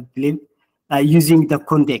believe, using the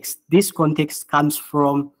context. This context comes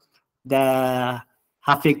from the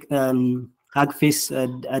Hagfish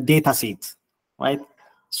data set, right?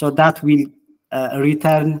 So that will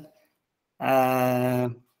return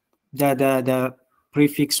the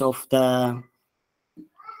prefix of the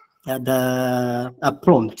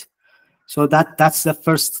prompt. So that's the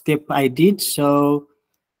first step I did. So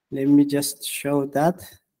let me just show that.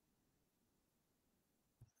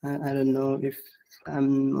 I don't know if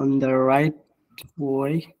I'm on the right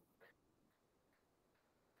way.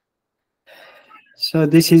 So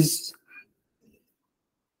this is,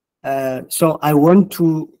 so I want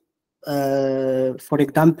to, for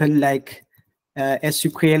example, like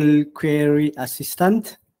SQL query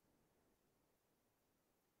assistant.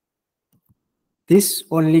 This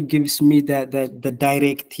only gives me the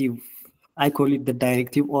directive. I call it the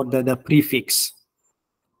directive, or the prefix,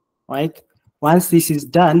 right? Once this is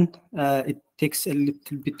done, it takes a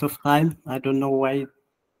little bit of time. I don't know why,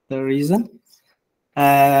 the reason.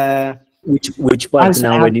 Which part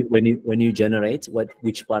now, when you generate,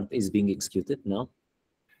 which part is being executed now?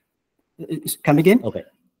 Come again?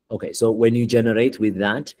 Okay. So when you generate with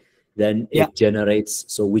that, then it generates.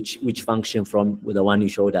 So which function from the one you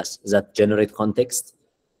showed us, does that generate context?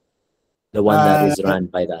 The one that is run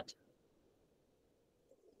by that.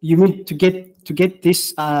 You mean to get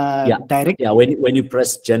this direct? Yeah. When you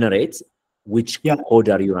press generate, which code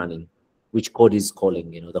are you running? Which code is calling?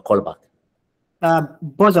 The callback.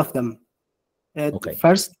 Both of them. Okay.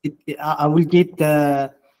 First, I will get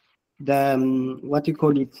the what you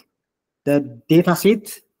call it, the data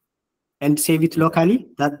set, and save it locally.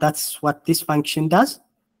 That's what this function does.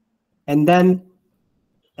 And then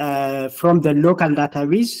from the local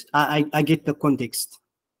database, I get the context,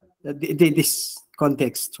 this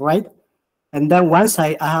context, right? And then once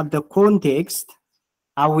I have the context,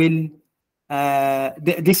 I will,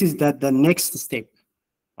 this is the next step,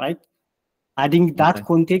 right? Adding that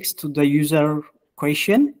context to the user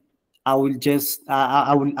question, I will just,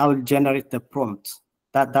 I will generate the prompt.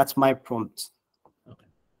 That's my prompt.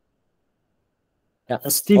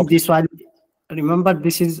 Still this one, remember,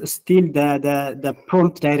 this is still the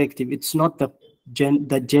prompt directive. It's not the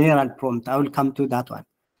general prompt. I will come to that one.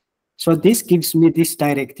 So this gives me this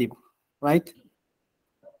directive, right?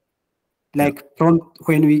 Like prompt,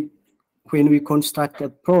 when we construct a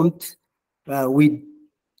prompt, we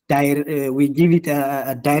give it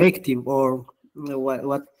a directive, or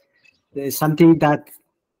what something that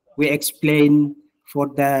we explain for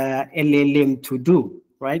the LLM to do,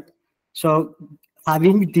 right? So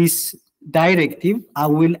having this directive, I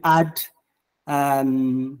will add a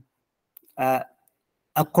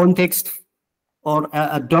context or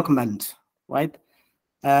a document, right?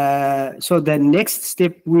 So the next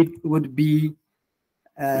step would be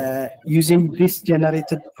using this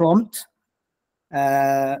generated prompt.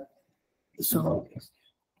 So,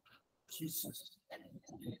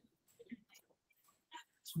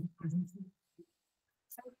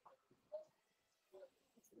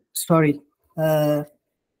 sorry. Where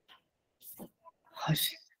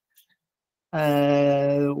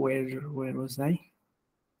was I?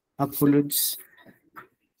 Apologies.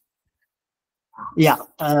 Yeah,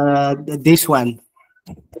 this one.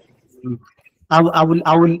 I will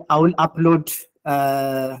upload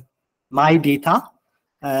my data.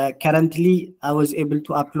 Currently, I was able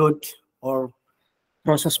to upload or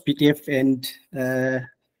process PDF and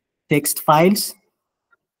text files.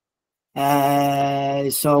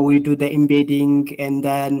 So we do the embedding, and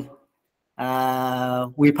then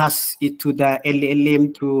we pass it to the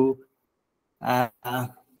LLM to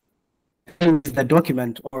the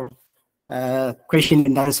document or question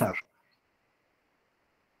and answer.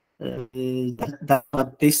 That's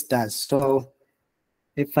what this does. So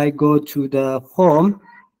if I go to the home,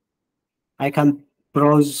 I can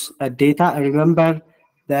browse data. I remember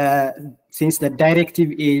since the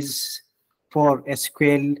directive is for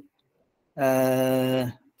SQL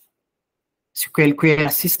SQL query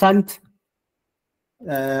assistant,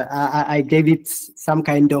 I gave it some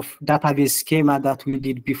kind of database schema that we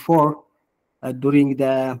did before during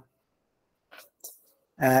the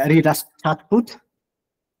reader's chatbot.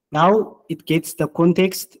 Now it gets the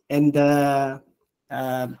context, and the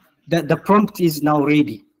prompt is now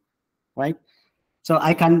ready, right? So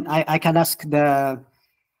I can ask the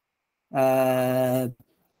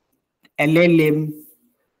LLM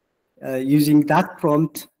using that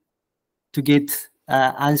prompt to get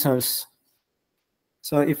answers.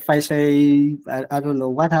 So if I say, I don't know,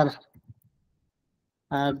 what are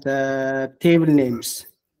the table names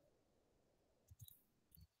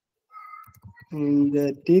in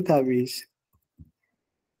the database,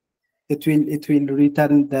 it will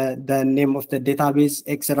return the name of the database,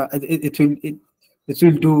 etc. It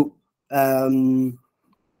will do.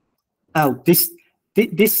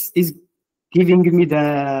 This is giving me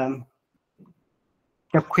the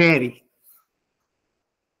query.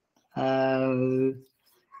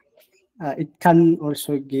 It can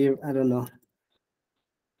also give, I don't know,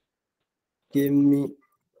 give me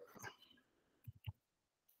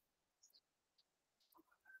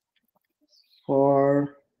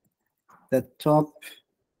for the top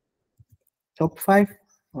 5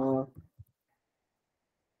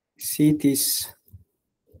 cities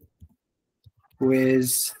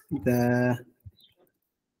with the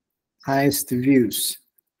highest views.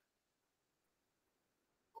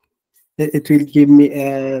 It will give me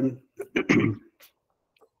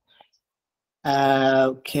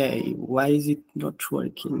okay, why is it not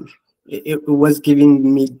working? It was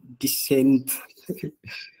giving me descent.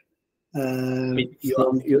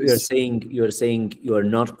 You're saying you're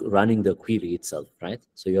not running the query itself, right?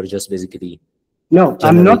 So you're just basically no,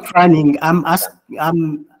 I'm not running. I'm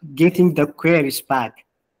getting the queries back.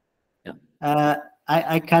 Yeah.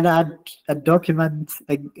 I can add a document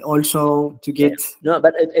also to get. Yeah. No,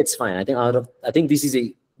 but it's fine. I think this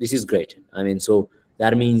is great. I mean, so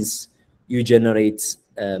that means you generate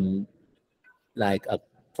like a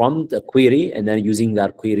prompt, a query, and then using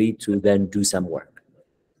that query to then do some work.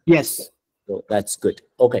 Yes. So that's good.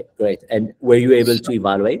 Okay, great. And were you able to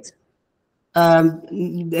evaluate?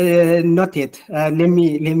 Not yet. Let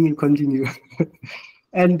me continue.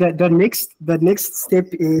 And the next step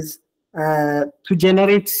is to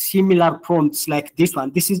generate similar prompts like this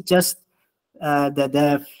one. This is just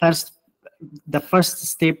the first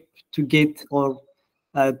step to get or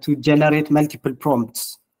to generate multiple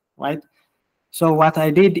prompts, right? So what I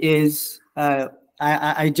did is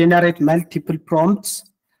I generate multiple prompts.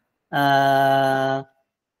 I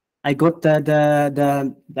got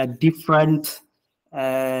the different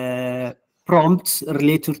prompts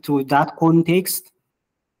related to that context,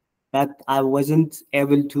 but I wasn't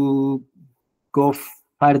able to go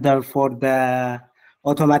further for the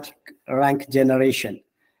automatic rank generation.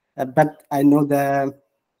 But I know the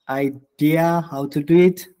idea how to do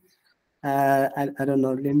it. I don't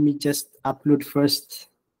know. Let me just upload first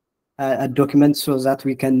a document so that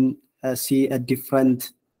we can see a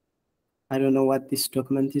different. I don't know what this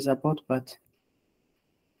document is about, but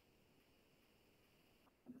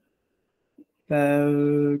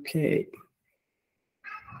okay.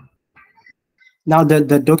 Now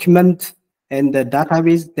the document and the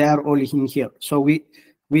database, they are all in here. So we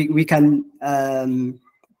can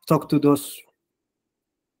talk to those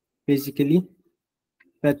basically.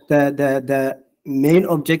 But the main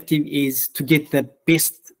objective is to get the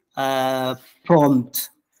best prompt.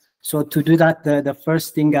 So to do that, the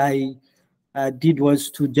first thing I did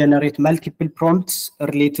was to generate multiple prompts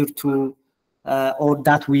related to or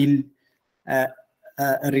that will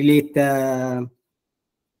relate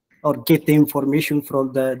or get the information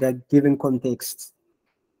from the given context.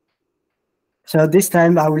 So this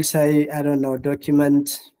time I will say, I don't know,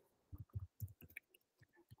 document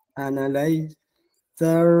analyzer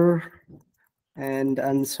and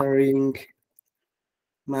answering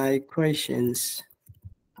my questions.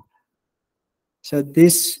 So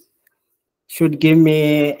this should give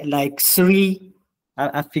me like 3,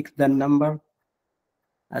 I fixed the number,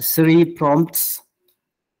 3 prompts.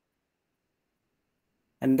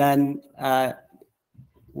 And then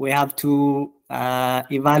we have to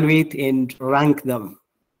evaluate and rank them.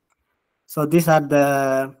 So these are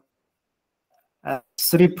the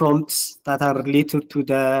 3 prompts that are related to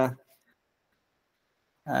the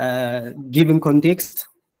given context.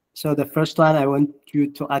 So the first one, I want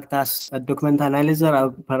you to act as a document analyzer,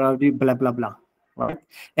 or probably blah, blah, blah, right?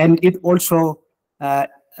 And it also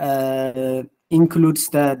includes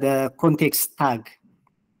the context tag,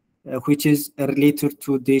 which is related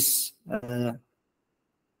to this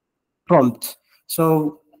prompt.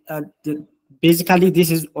 So basically,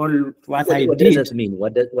 this is all what I did. What does it mean?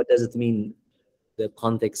 What does it mean, the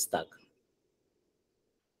context tag?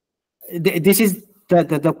 This is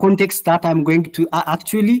the context that I'm going to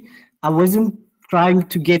actually. I wasn't trying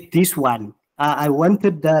to get this one. I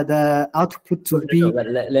wanted the output to be. No, but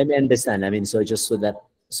let me understand. I mean, so just so that,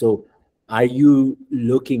 so are you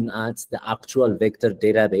looking at the actual vector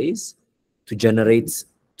database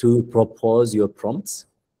to propose your prompts?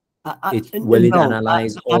 Will it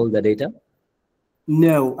analyze all the data?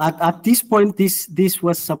 No, at this point, this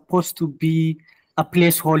was supposed to be a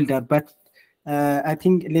placeholder, but I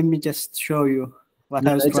think, let me just show you what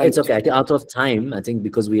I was trying it's okay. I think out of time, I think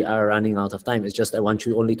because we are running out of time, it's just I want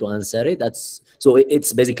you only to answer it. That's so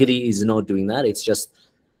it's basically is not doing that. It's just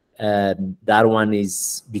that one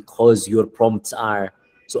is because your prompts are,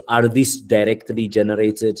 so are these directly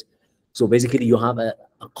generated? So basically you have a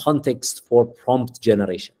context for prompt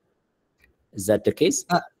generation. Is that the case?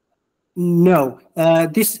 No,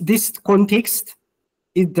 this context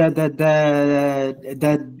is the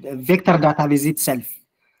vector database itself.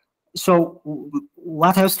 So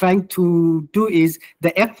what I was trying to do is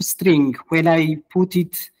the F string, when I put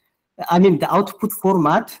it, I mean the output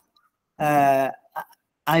format, I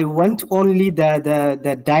want only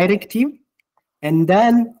the directive, and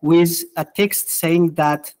then with a text saying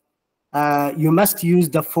that you must use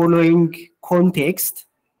the following context,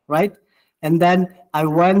 right? And then I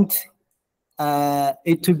want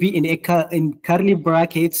it to be in curly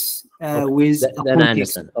brackets with then I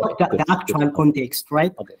understand. Okay, the actual context,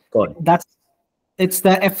 right? Okay, go on. It's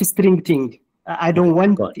the F string thing. I don't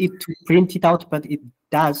want it to print it out, but it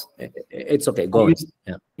does. It's okay. Go on.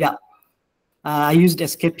 Yeah. I used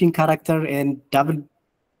escaping character and double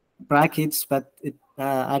brackets, but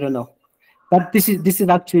I don't know. But this is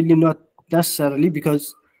actually not necessarily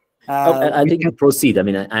because. I think proceed. I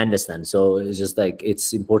mean, I understand. So it's just like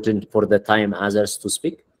it's important for the time others to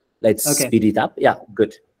speak. Let's speed it up. Yeah,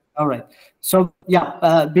 good. All right. So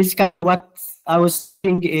yeah, basically what I was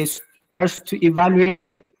saying is first to evaluate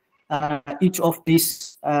each of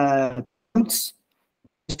these prompts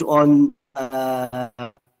based on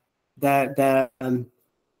the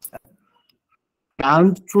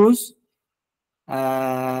ground truths,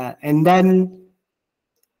 and then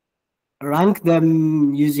rank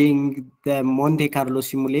them using the Monte Carlo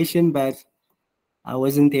simulation, but I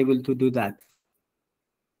wasn't able to do that.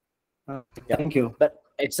 Thank you. But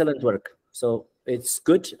excellent work. So it's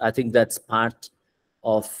good. I think that's part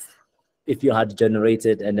of, if you had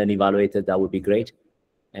generated and then evaluated, that would be great.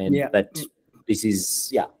 And but this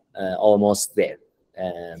is almost there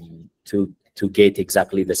to get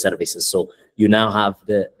exactly the services. So you now have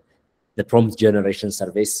the prompt generation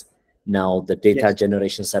service, now the data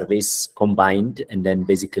generation service combined, and then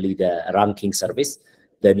basically the ranking service.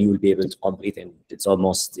 Then you will be able to complete, and it's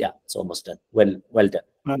almost done. Well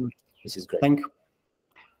done. This is great. Thank you.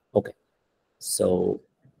 Okay, so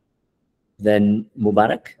then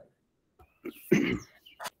Mubarak.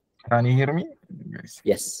 Can you hear me, guys?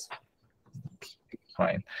 Yes.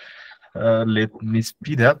 Fine. Let me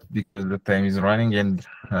speed up because the time is running, and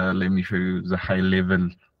let me show you the high level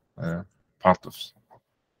part of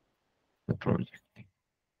the project.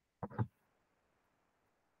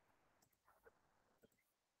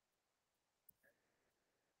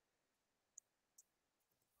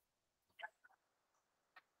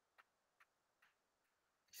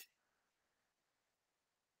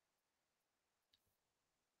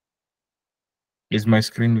 Is my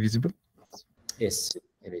screen visible? Yes,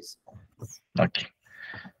 it is. Okay.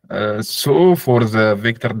 So for the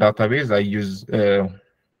vector database, I use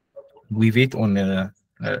Weave on a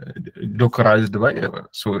Dockerized device.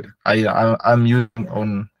 So I'm using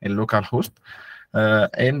on a local host,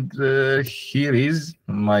 and here is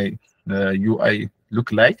my UI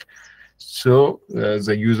look like. So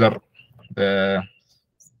the user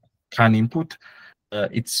can input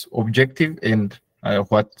its objective and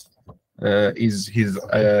what is his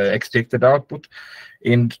expected output,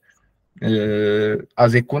 and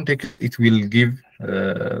as a context, it will give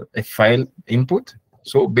a file input.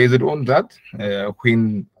 So based on that,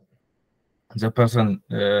 when the person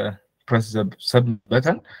presses the submit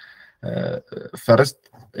button, first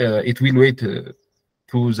it will wait to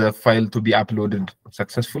the file to be uploaded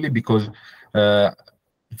successfully, because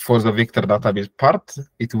for the vector database part,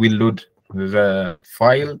 it will load the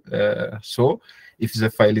file. So if the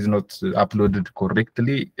file is not uploaded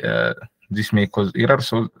correctly, this may cause error.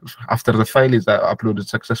 So after the file is uploaded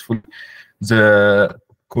successfully, the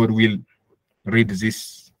code will read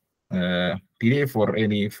this PDF or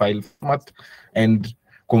any file format and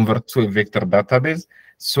convert to a vector database.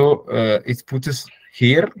 So it puts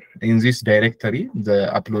here in this directory the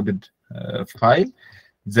uploaded file.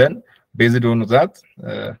 Then based on that,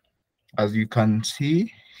 as you can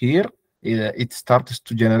see here, it starts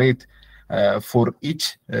to generate for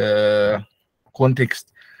each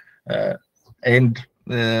context and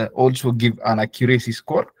also give an accuracy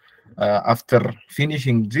score. After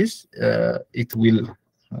finishing this, it will.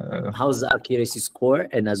 How's the accuracy score,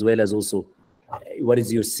 and as well as also, what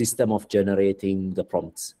is your system of generating the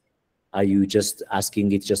prompts? Are you just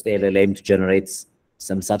asking it just LLM to generate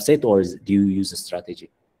some subset, or do you use a strategy?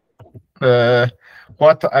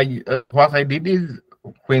 What I did is,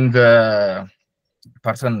 when the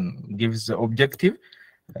person gives the objective,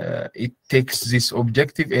 it takes this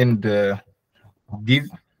objective and give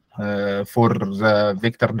for the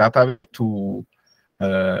vector data to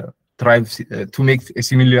try to make a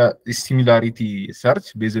similarity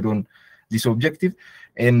search based on this objective,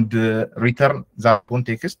 and return that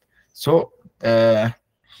context. So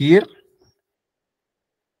here,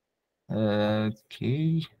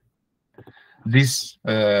 okay, this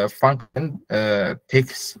function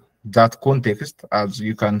takes that context, as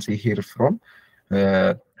you can see here from,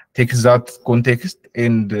 takes that context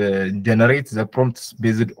and generates the prompts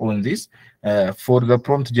based on this. For the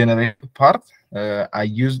prompt generated part, I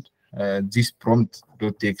used this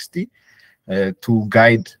prompt.txt to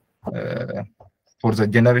guide for the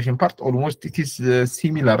generation part. Almost it is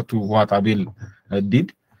similar to what Abel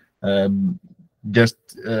did, just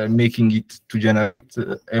making it to generate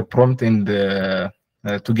a prompt and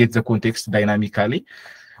to get the context dynamically.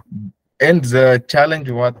 And the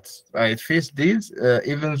challenge what I faced is,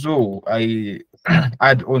 even though I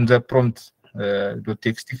add on the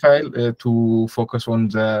prompt.txt file to focus on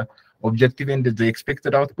the objective and the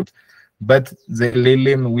expected output, but the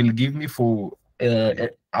LLM will give me for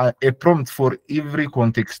a prompt for every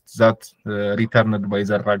context that returned by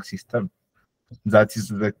the RAG system. That is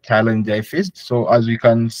the challenge I faced. So as we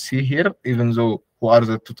can see here, even though who are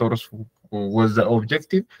the tutors was the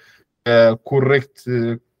objective, correct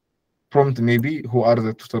prompt maybe who are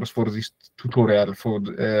the tutors for this tutorial for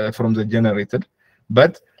from the generated,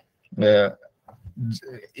 but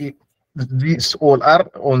these all are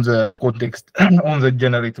on the context on the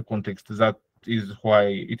generated context. That is why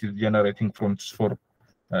it is generating prompts for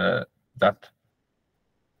that.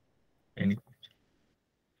 Any?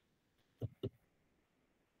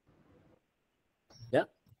 Yeah.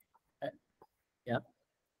 Yeah.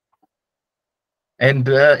 And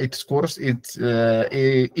it scores it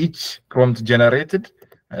each prompt generated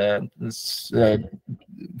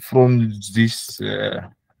from this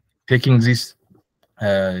taking this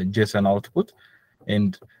JSON output,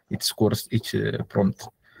 and it scores each prompt,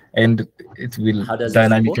 and it will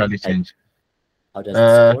dynamically change. How does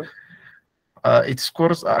it score? It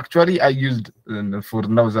scores, actually I used for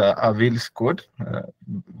now the Avel's code.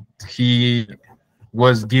 He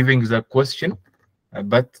was giving the question,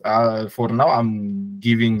 but for now I'm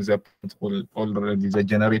giving the already the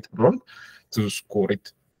generated prompt to score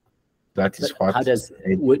it. That is what. How does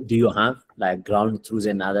do you have like ground truths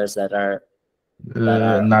and others that are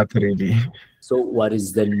not really? So what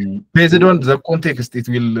is the based on the context? It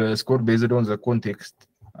will score based on the context.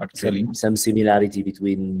 Actually, some similarity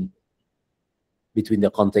between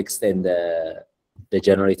the context and the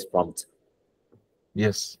generated prompt.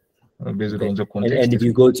 Yes, based on the context. And if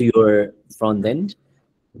you go to your front end,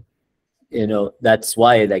 you know, that's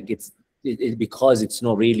why like it's because it's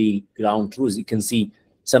not really ground truth. You can see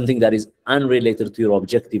something that is unrelated to your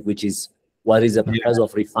objective, which is what is the purpose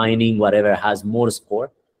of refining whatever has more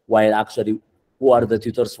score, while actually who are the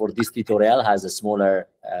tutors for this tutorial has a smaller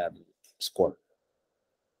score.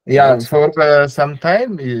 Yeah, for some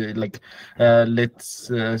time, like let's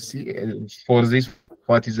see for this,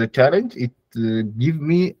 what is the challenge? It give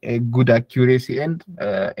me a good accuracy and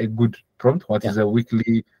a good prompt. What is a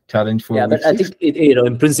weekly challenge for? Yeah, but I think you know,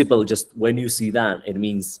 in principle, just when you see that, it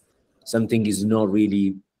means something is not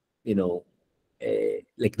really, you know,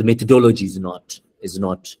 like the methodology is not,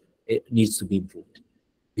 it needs to be improved,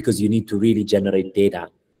 because you need to really generate data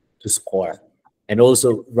to score. And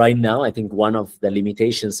also right now, I think one of the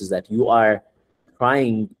limitations is that you are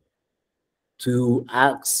trying to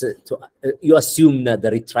you assume that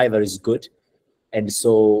the retriever is good. And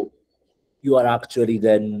so you are actually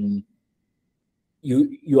then,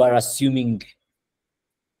 you are assuming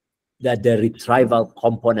that the retrieval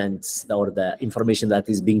components or the information that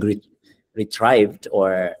is being retrieved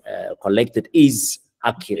or collected is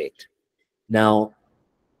accurate. Now,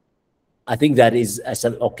 I think that is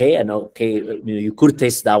okay, and okay, you could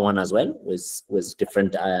test that one as well with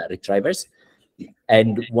different retrievers.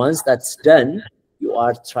 And once that's done, you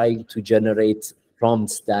are trying to generate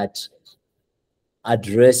prompts that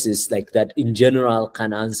addresses, like, that in general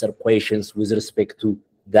can answer questions with respect to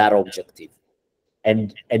that objective.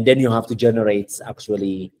 And then you have to generate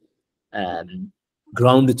actually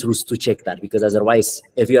ground truths to check that, because otherwise,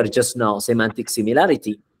 if you are just now semantic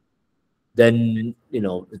similarity, then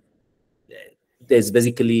there's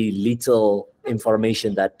basically little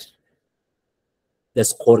information that the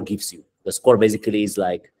score gives you. The score basically is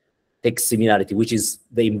like text similarity, which is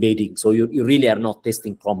the embedding. So you really are not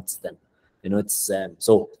testing prompts then. It's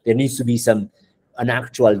so there needs to be an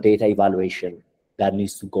actual data evaluation that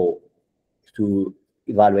needs to go to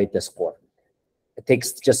evaluate the score.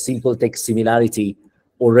 Just simple text similarity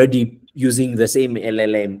already using the same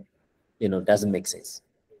LLM, doesn't make sense.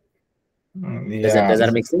 Yeah. Does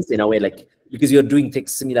that make sense in a way? Like, because you're doing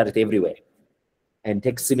text similarity everywhere, and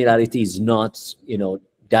text similarity is not,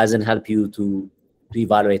 doesn't help you to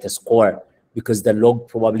evaluate a score, because the log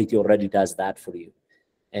probability already does that for you.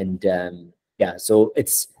 And yeah, so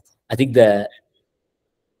I think the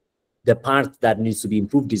part that needs to be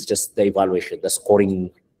improved is just the evaluation, the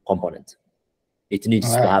scoring component. It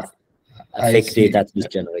needs to have fake data to be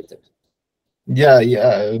generated.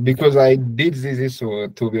 Yeah, because I did this, so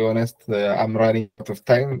to be honest, I'm running out of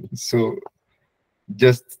time. So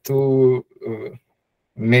just to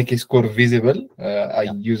make a score visible, I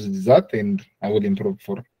used that, and I will improve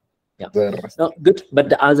for the rest. No, good. But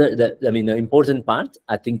the important part,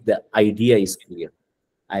 I think the idea is clear.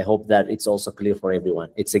 I hope that it's also clear for everyone.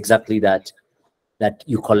 It's exactly that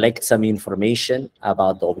you collect some information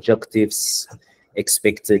about the objectives,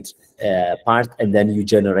 expected part, and then you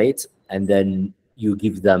generate, and then you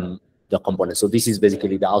give them the components. So this is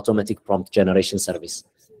basically the automatic prompt generation service.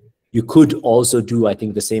 You could also do, I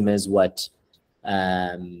think, the same as what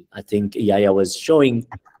I think Yaya was showing.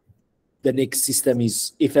 The next system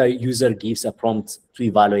is if a user gives a prompt to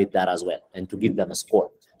evaluate that as well and to give them a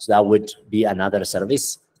score. So that would be another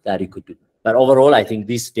service that you could do. But overall, I think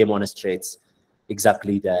this demonstrates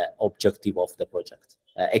exactly the objective of the project,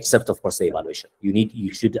 except of course the evaluation.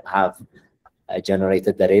 You should have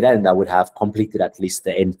generated the data, and that would have completed at least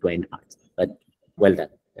the end-to-end part. But well done.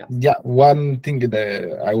 Yeah, one thing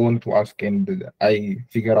that I want to ask, and I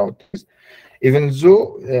figure out is, even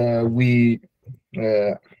though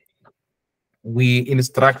we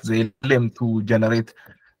instruct the LLM to generate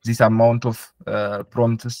this amount of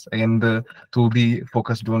prompts and to be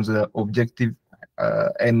focused on the objective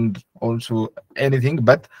and also anything,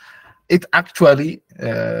 but it actually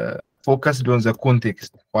focused on the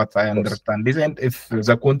context. What I understand is, and if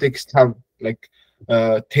the context have like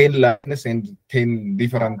 10 lines and 10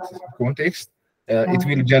 different contexts, it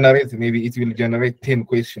will generate 10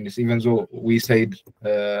 questions, even though we said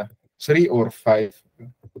 3 or 5.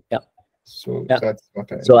 Yeah. So that's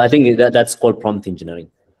what I think that's called prompt engineering.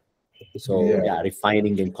 So yeah,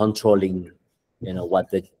 refining and controlling, what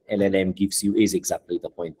the LLM gives you is exactly the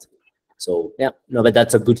point. So yeah, no, but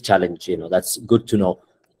that's a good challenge. That's good to know.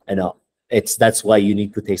 That's why you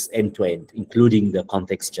need to test end to end, including the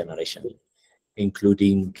context generation,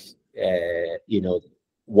 including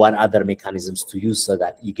what other mechanisms to use so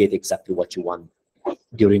that you get exactly what you want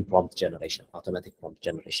during prompt generation, automatic prompt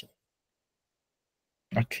generation.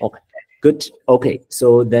 Okay. Good. Okay.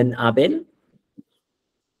 So then Abel.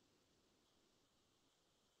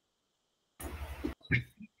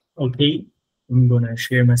 Okay, I'm gonna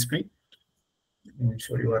share my screen and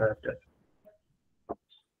show you what I've done.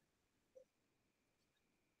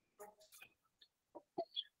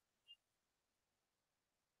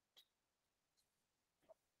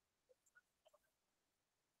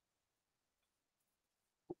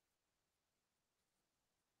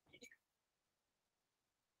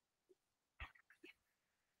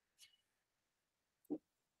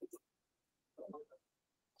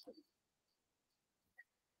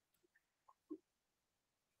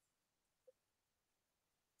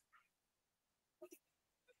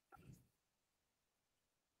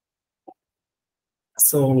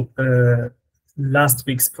 So last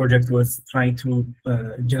week's project was trying to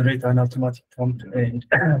generate an automatic prompt and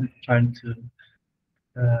trying to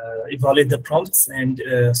evaluate the prompts and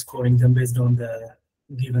scoring them based on the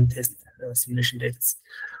given test simulation data.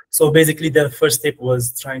 So basically, the first step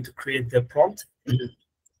was trying to create the prompt.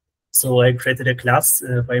 So I created a class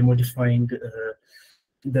by modifying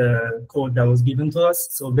the code that was given to us.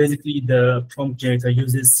 So basically, the prompt generator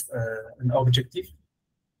uses an objective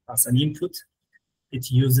as an input.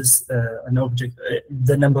 It uses an object,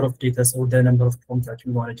 the number of data or the number of prompts that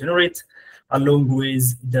we want to generate, along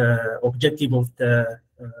with the objective of the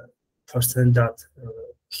person that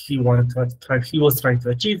he was trying to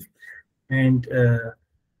achieve, and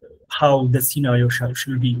how the scenario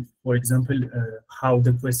should be. For example, how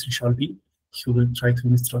the question shall be. He will try to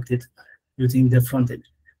instruct it using the front end.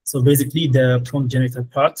 So basically, the prompt generator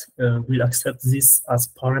part will accept this as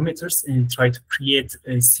parameters and try to create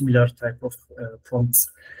a similar type of prompts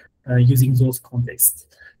using those contexts.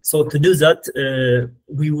 So to do that,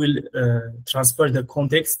 we will transfer the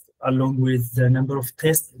context along with the number of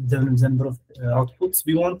tests, the number of outputs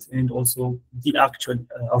we want, and also the actual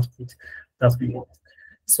output that we want.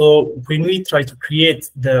 So when we try to create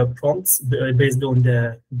the prompts based on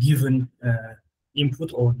the given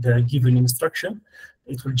input or the given instruction,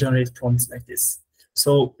 it will generate prompts like this.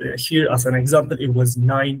 So here, as an example, it was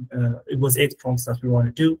 8 prompts that we want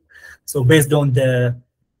to do. So based on the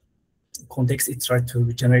context, it tried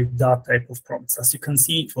to generate that type of prompts. As you can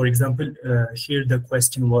see, for example, here the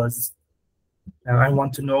question was, I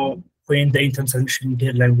want to know when the interim submission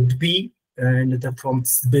deadline would be, and the prompt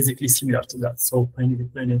is basically similar to that. So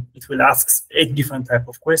when it will ask 8 different type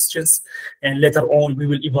of questions, and later on we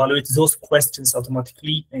will evaluate those questions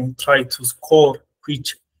automatically and try to score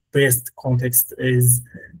which best prompt is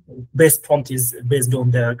based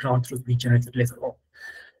on the ground truth we generated later on.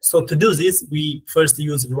 So to do this, we first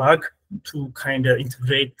use RAG to kind of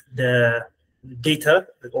integrate the data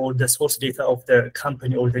or the source data of the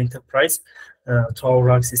company or the enterprise to our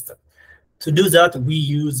RAG system. To do that, we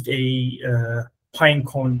used a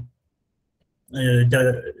Pinecone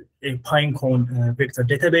vector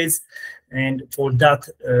database, and for that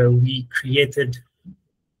we created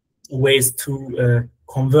ways to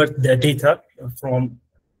convert the data from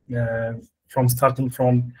starting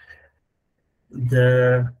from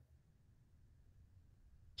the,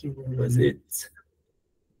 what was it?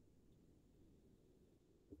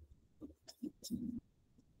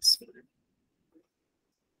 Sorry.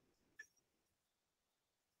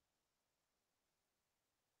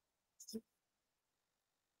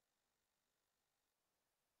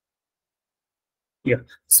 Yeah,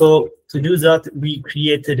 so to do that, we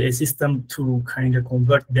created a system to kind of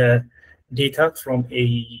convert the data from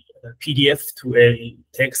a PDF to a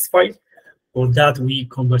text file. For that, we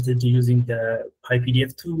converted using the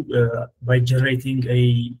PyPDF2 by generating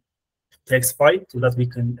a text file so that we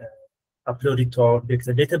can upload it to our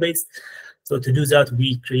vector database. So to do that,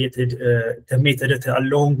 we created the metadata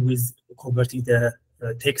along with converting the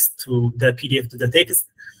text to the PDF to the text.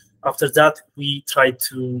 After that, we tried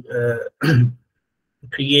to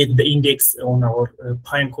create the index on our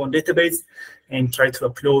Pinecone database and try to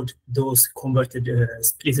upload those converted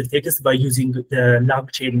splitter text by using the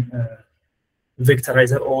LangChain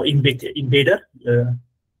vectorizer or embedder.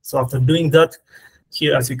 So after doing that,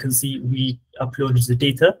 here, as you can see, we uploaded the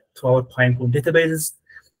data to our Pinecone databases.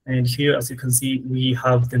 And here, as you can see, we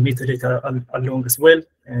have the metadata along as well,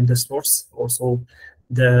 and the source, also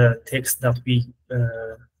the text that we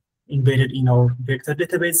embedded in our vector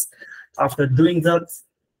database. After doing that,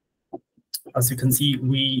 as you can see,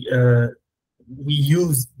 we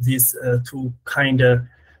use this to kind of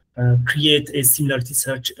create a similarity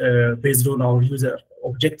search based on our user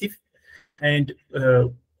objective. And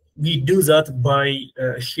we do that by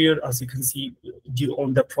here, as you can see,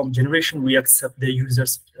 on the prompt generation, we accept the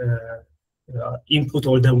user's input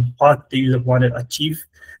or the what the user want to achieve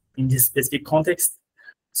in this specific context.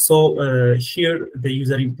 So here the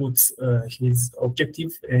user inputs his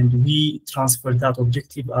objective, and we transfer that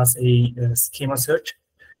objective as a schema search,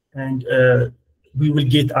 and we will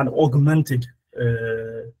get an augmented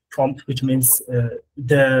prompt, which means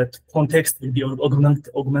the context will be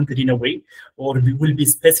augmented in a way, or it will be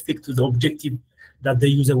specific to the objective that the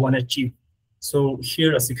user want to achieve. So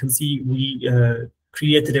here, as you can see, we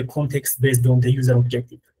created a context based on the user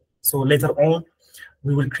objective. So later on,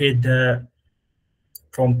 we will create the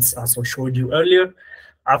prompts as I showed you earlier.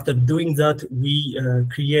 After doing that, we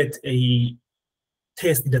create a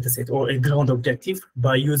test dataset or a ground objective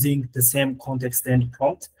by using the same context and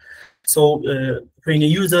prompt. So when a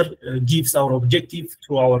user gives our objective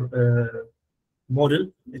to our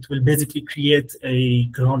model, it will basically create a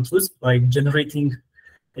ground truth by generating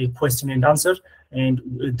a question and answer, and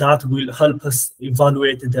that will help us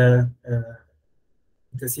evaluate the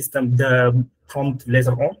system, the prompt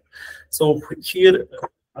later on. So here,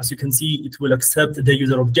 as you can see, it will accept the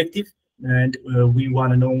user objective, and we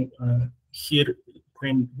want to know here,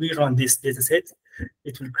 when we run this data set,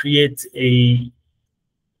 it will create a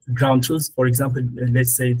ground truth. For example,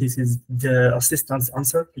 let's say this is the assistant's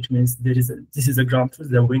answer, which means this is a ground truth,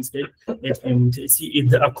 the Wednesday, and see if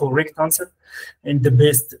the correct answer, and the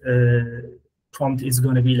best prompt is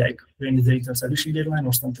going to be like when is the exam solution deadline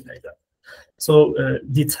or something like that. So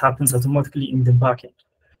this happens automatically in the backend.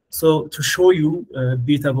 So to show you a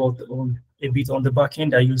bit on the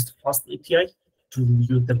backend, I used Fast API to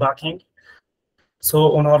use the backend.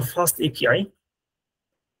 So on our Fast API,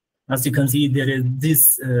 as you can see, there is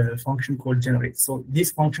this function called generate. So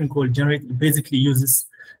this function called generate basically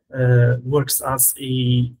works as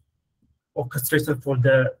a orchestrator for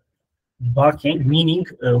the backend, meaning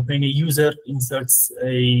when a user inserts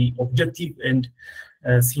a objective and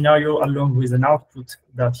a scenario along with an output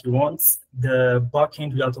that he wants, the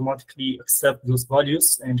backend will automatically accept those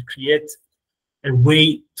values and create a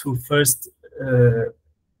way to first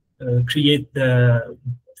create the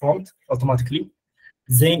prompt automatically.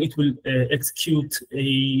 Then it will execute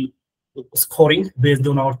a scoring based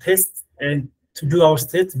on our tests. And to do our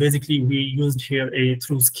tests, basically, we used here a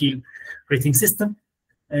true skill rating system.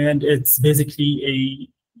 And it's basically a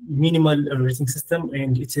minimal rating system,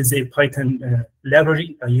 and it is a Python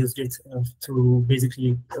library. I used it to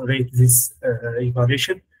basically rate this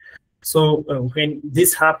evaluation. So when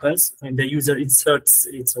this happens, when the user inserts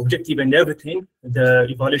its objective and everything, the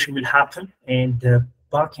evaluation will happen, and the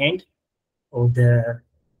backend or the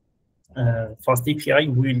Fast API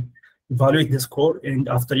will evaluate the score, and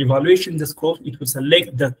after evaluation the score, it will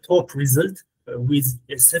select the top result with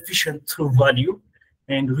a sufficient true value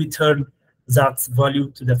and return that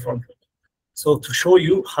value to the front end. So to show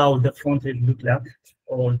you how the front end look like,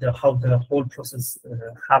 or how the whole process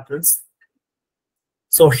happens.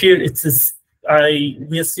 So here it is.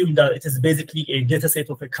 We assume that it is basically a data set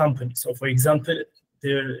of a company. So for example,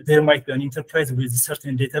 there might be an enterprise with a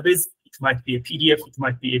certain database. It might be a PDF, it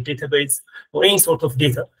might be a database, or any sort of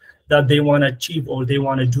data that they want to achieve, or they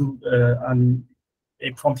want to do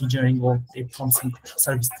a prompt engineering or a prompt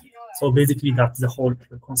service. So basically, that's the whole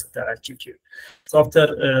concept that I achieved here. So after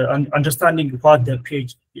understanding what the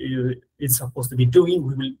page is supposed to be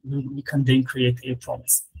doing, we can then create a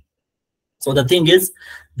prompt. So the thing is,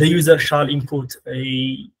 the user shall input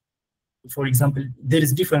for example, there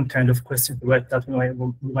is different kind of questions that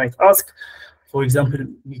we might ask. For example,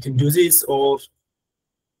 we can do this, or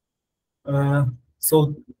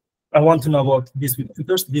so I want to know about this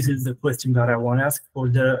first. This is the question that I want to ask for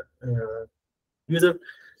the user.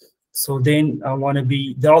 So then I want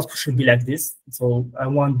the output should be like this. So I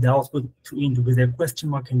want the output to end with a question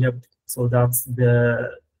mark and everything. So that's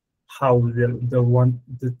the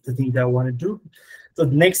thing that I want to do. So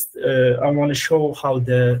next, I want to show how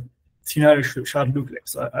the scenario should look like.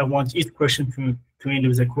 So I want each question to end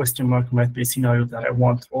with a question mark, might be a scenario that I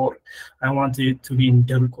want, or I want it to be in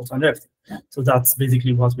double quotes and everything. So that's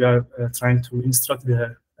basically what we are trying to instruct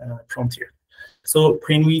the prompt here. So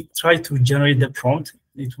when we try to generate the prompt,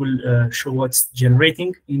 it will show what's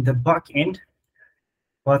generating. In the back end,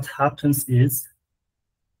 what happens is,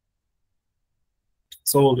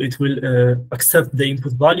 so it will accept the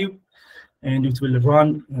input value, and it will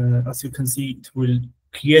run, as you can see, it will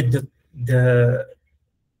create the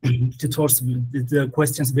tutors, the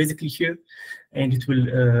questions basically here, and it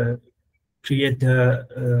will create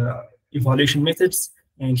the evaluation methods.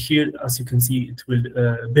 And here, as you can see, it will,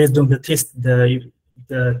 based on the test, the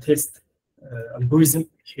test algorithm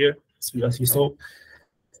here, as you saw,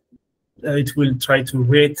 it will try to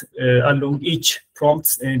rate along each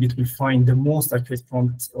prompts, and it will find the most accurate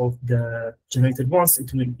prompt of the generated ones.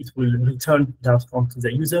 It will return that prompt to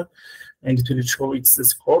the user, and it will show its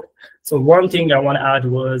score. So one thing I want to add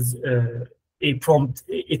was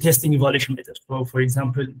a testing evaluation method. So for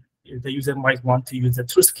example, the user might want to use the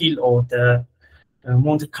true skill or the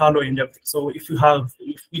Monte Carlo and everything. So if we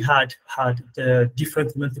had the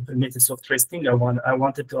different multiple methods of testing, I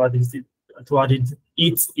wanted to add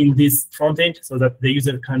it in this front end so that the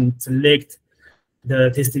user can select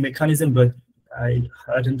the testing mechanism, but I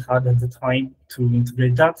hadn't had at the time to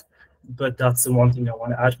integrate that. But that's the one thing I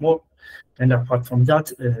want to add more. And apart from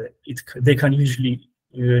that, they can usually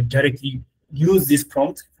directly use this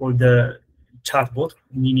prompt for the chatbot,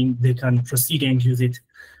 meaning they can proceed and use it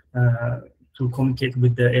to communicate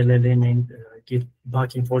with the LLM and get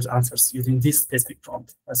back and forth answers using this specific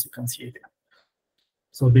prompt, as you can see here.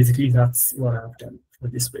 So basically, that's what I've done for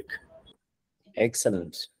this week.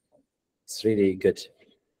 Excellent. It's really good.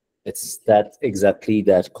 It's that exactly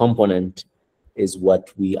that component is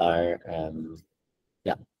what we are.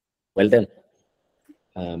 Yeah, well done.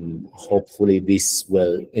 Hopefully this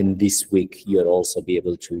will, in this week, you'll also be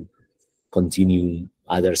able to continue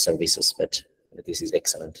other services, but this is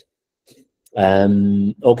excellent.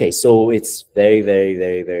 Okay, so it's very, very,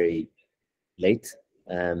 very, very late,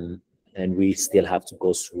 and we still have to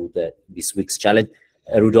go through this week's challenge.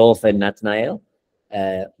 Rudolf and Nathaniel,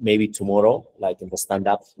 maybe tomorrow, like in the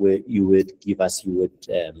stand-up, where you would give us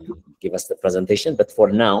the presentation. But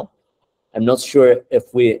for now, I'm not sure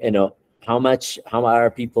if we, how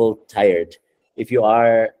are people tired? If you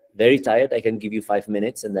are very tired, I can give you 5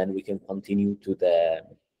 minutes, and then we can continue to the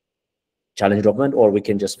challenge document, or we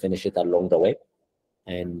can just finish it along the way.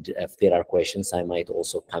 And if there are questions, I might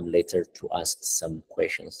also come later to ask some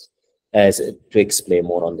questions to explain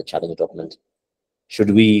more on the challenge document.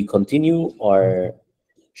 Should we continue or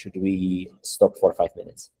should we stop for 5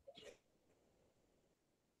 minutes?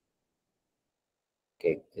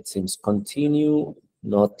 Okay, it seems continue,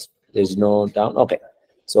 there's no down. Okay,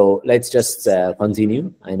 so let's just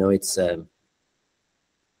continue. I know it's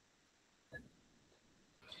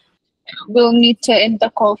we'll need to end the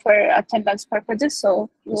call for attendance purposes, so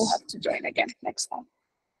you'll have to join again next time.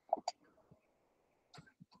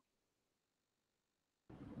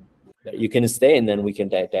 You can stay, and then we can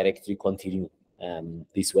directly continue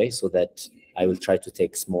this way, so that I will try to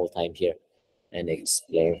take small time here and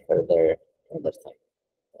explain further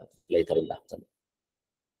time later in the afternoon.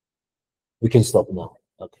 We can stop now.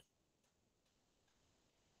 Okay.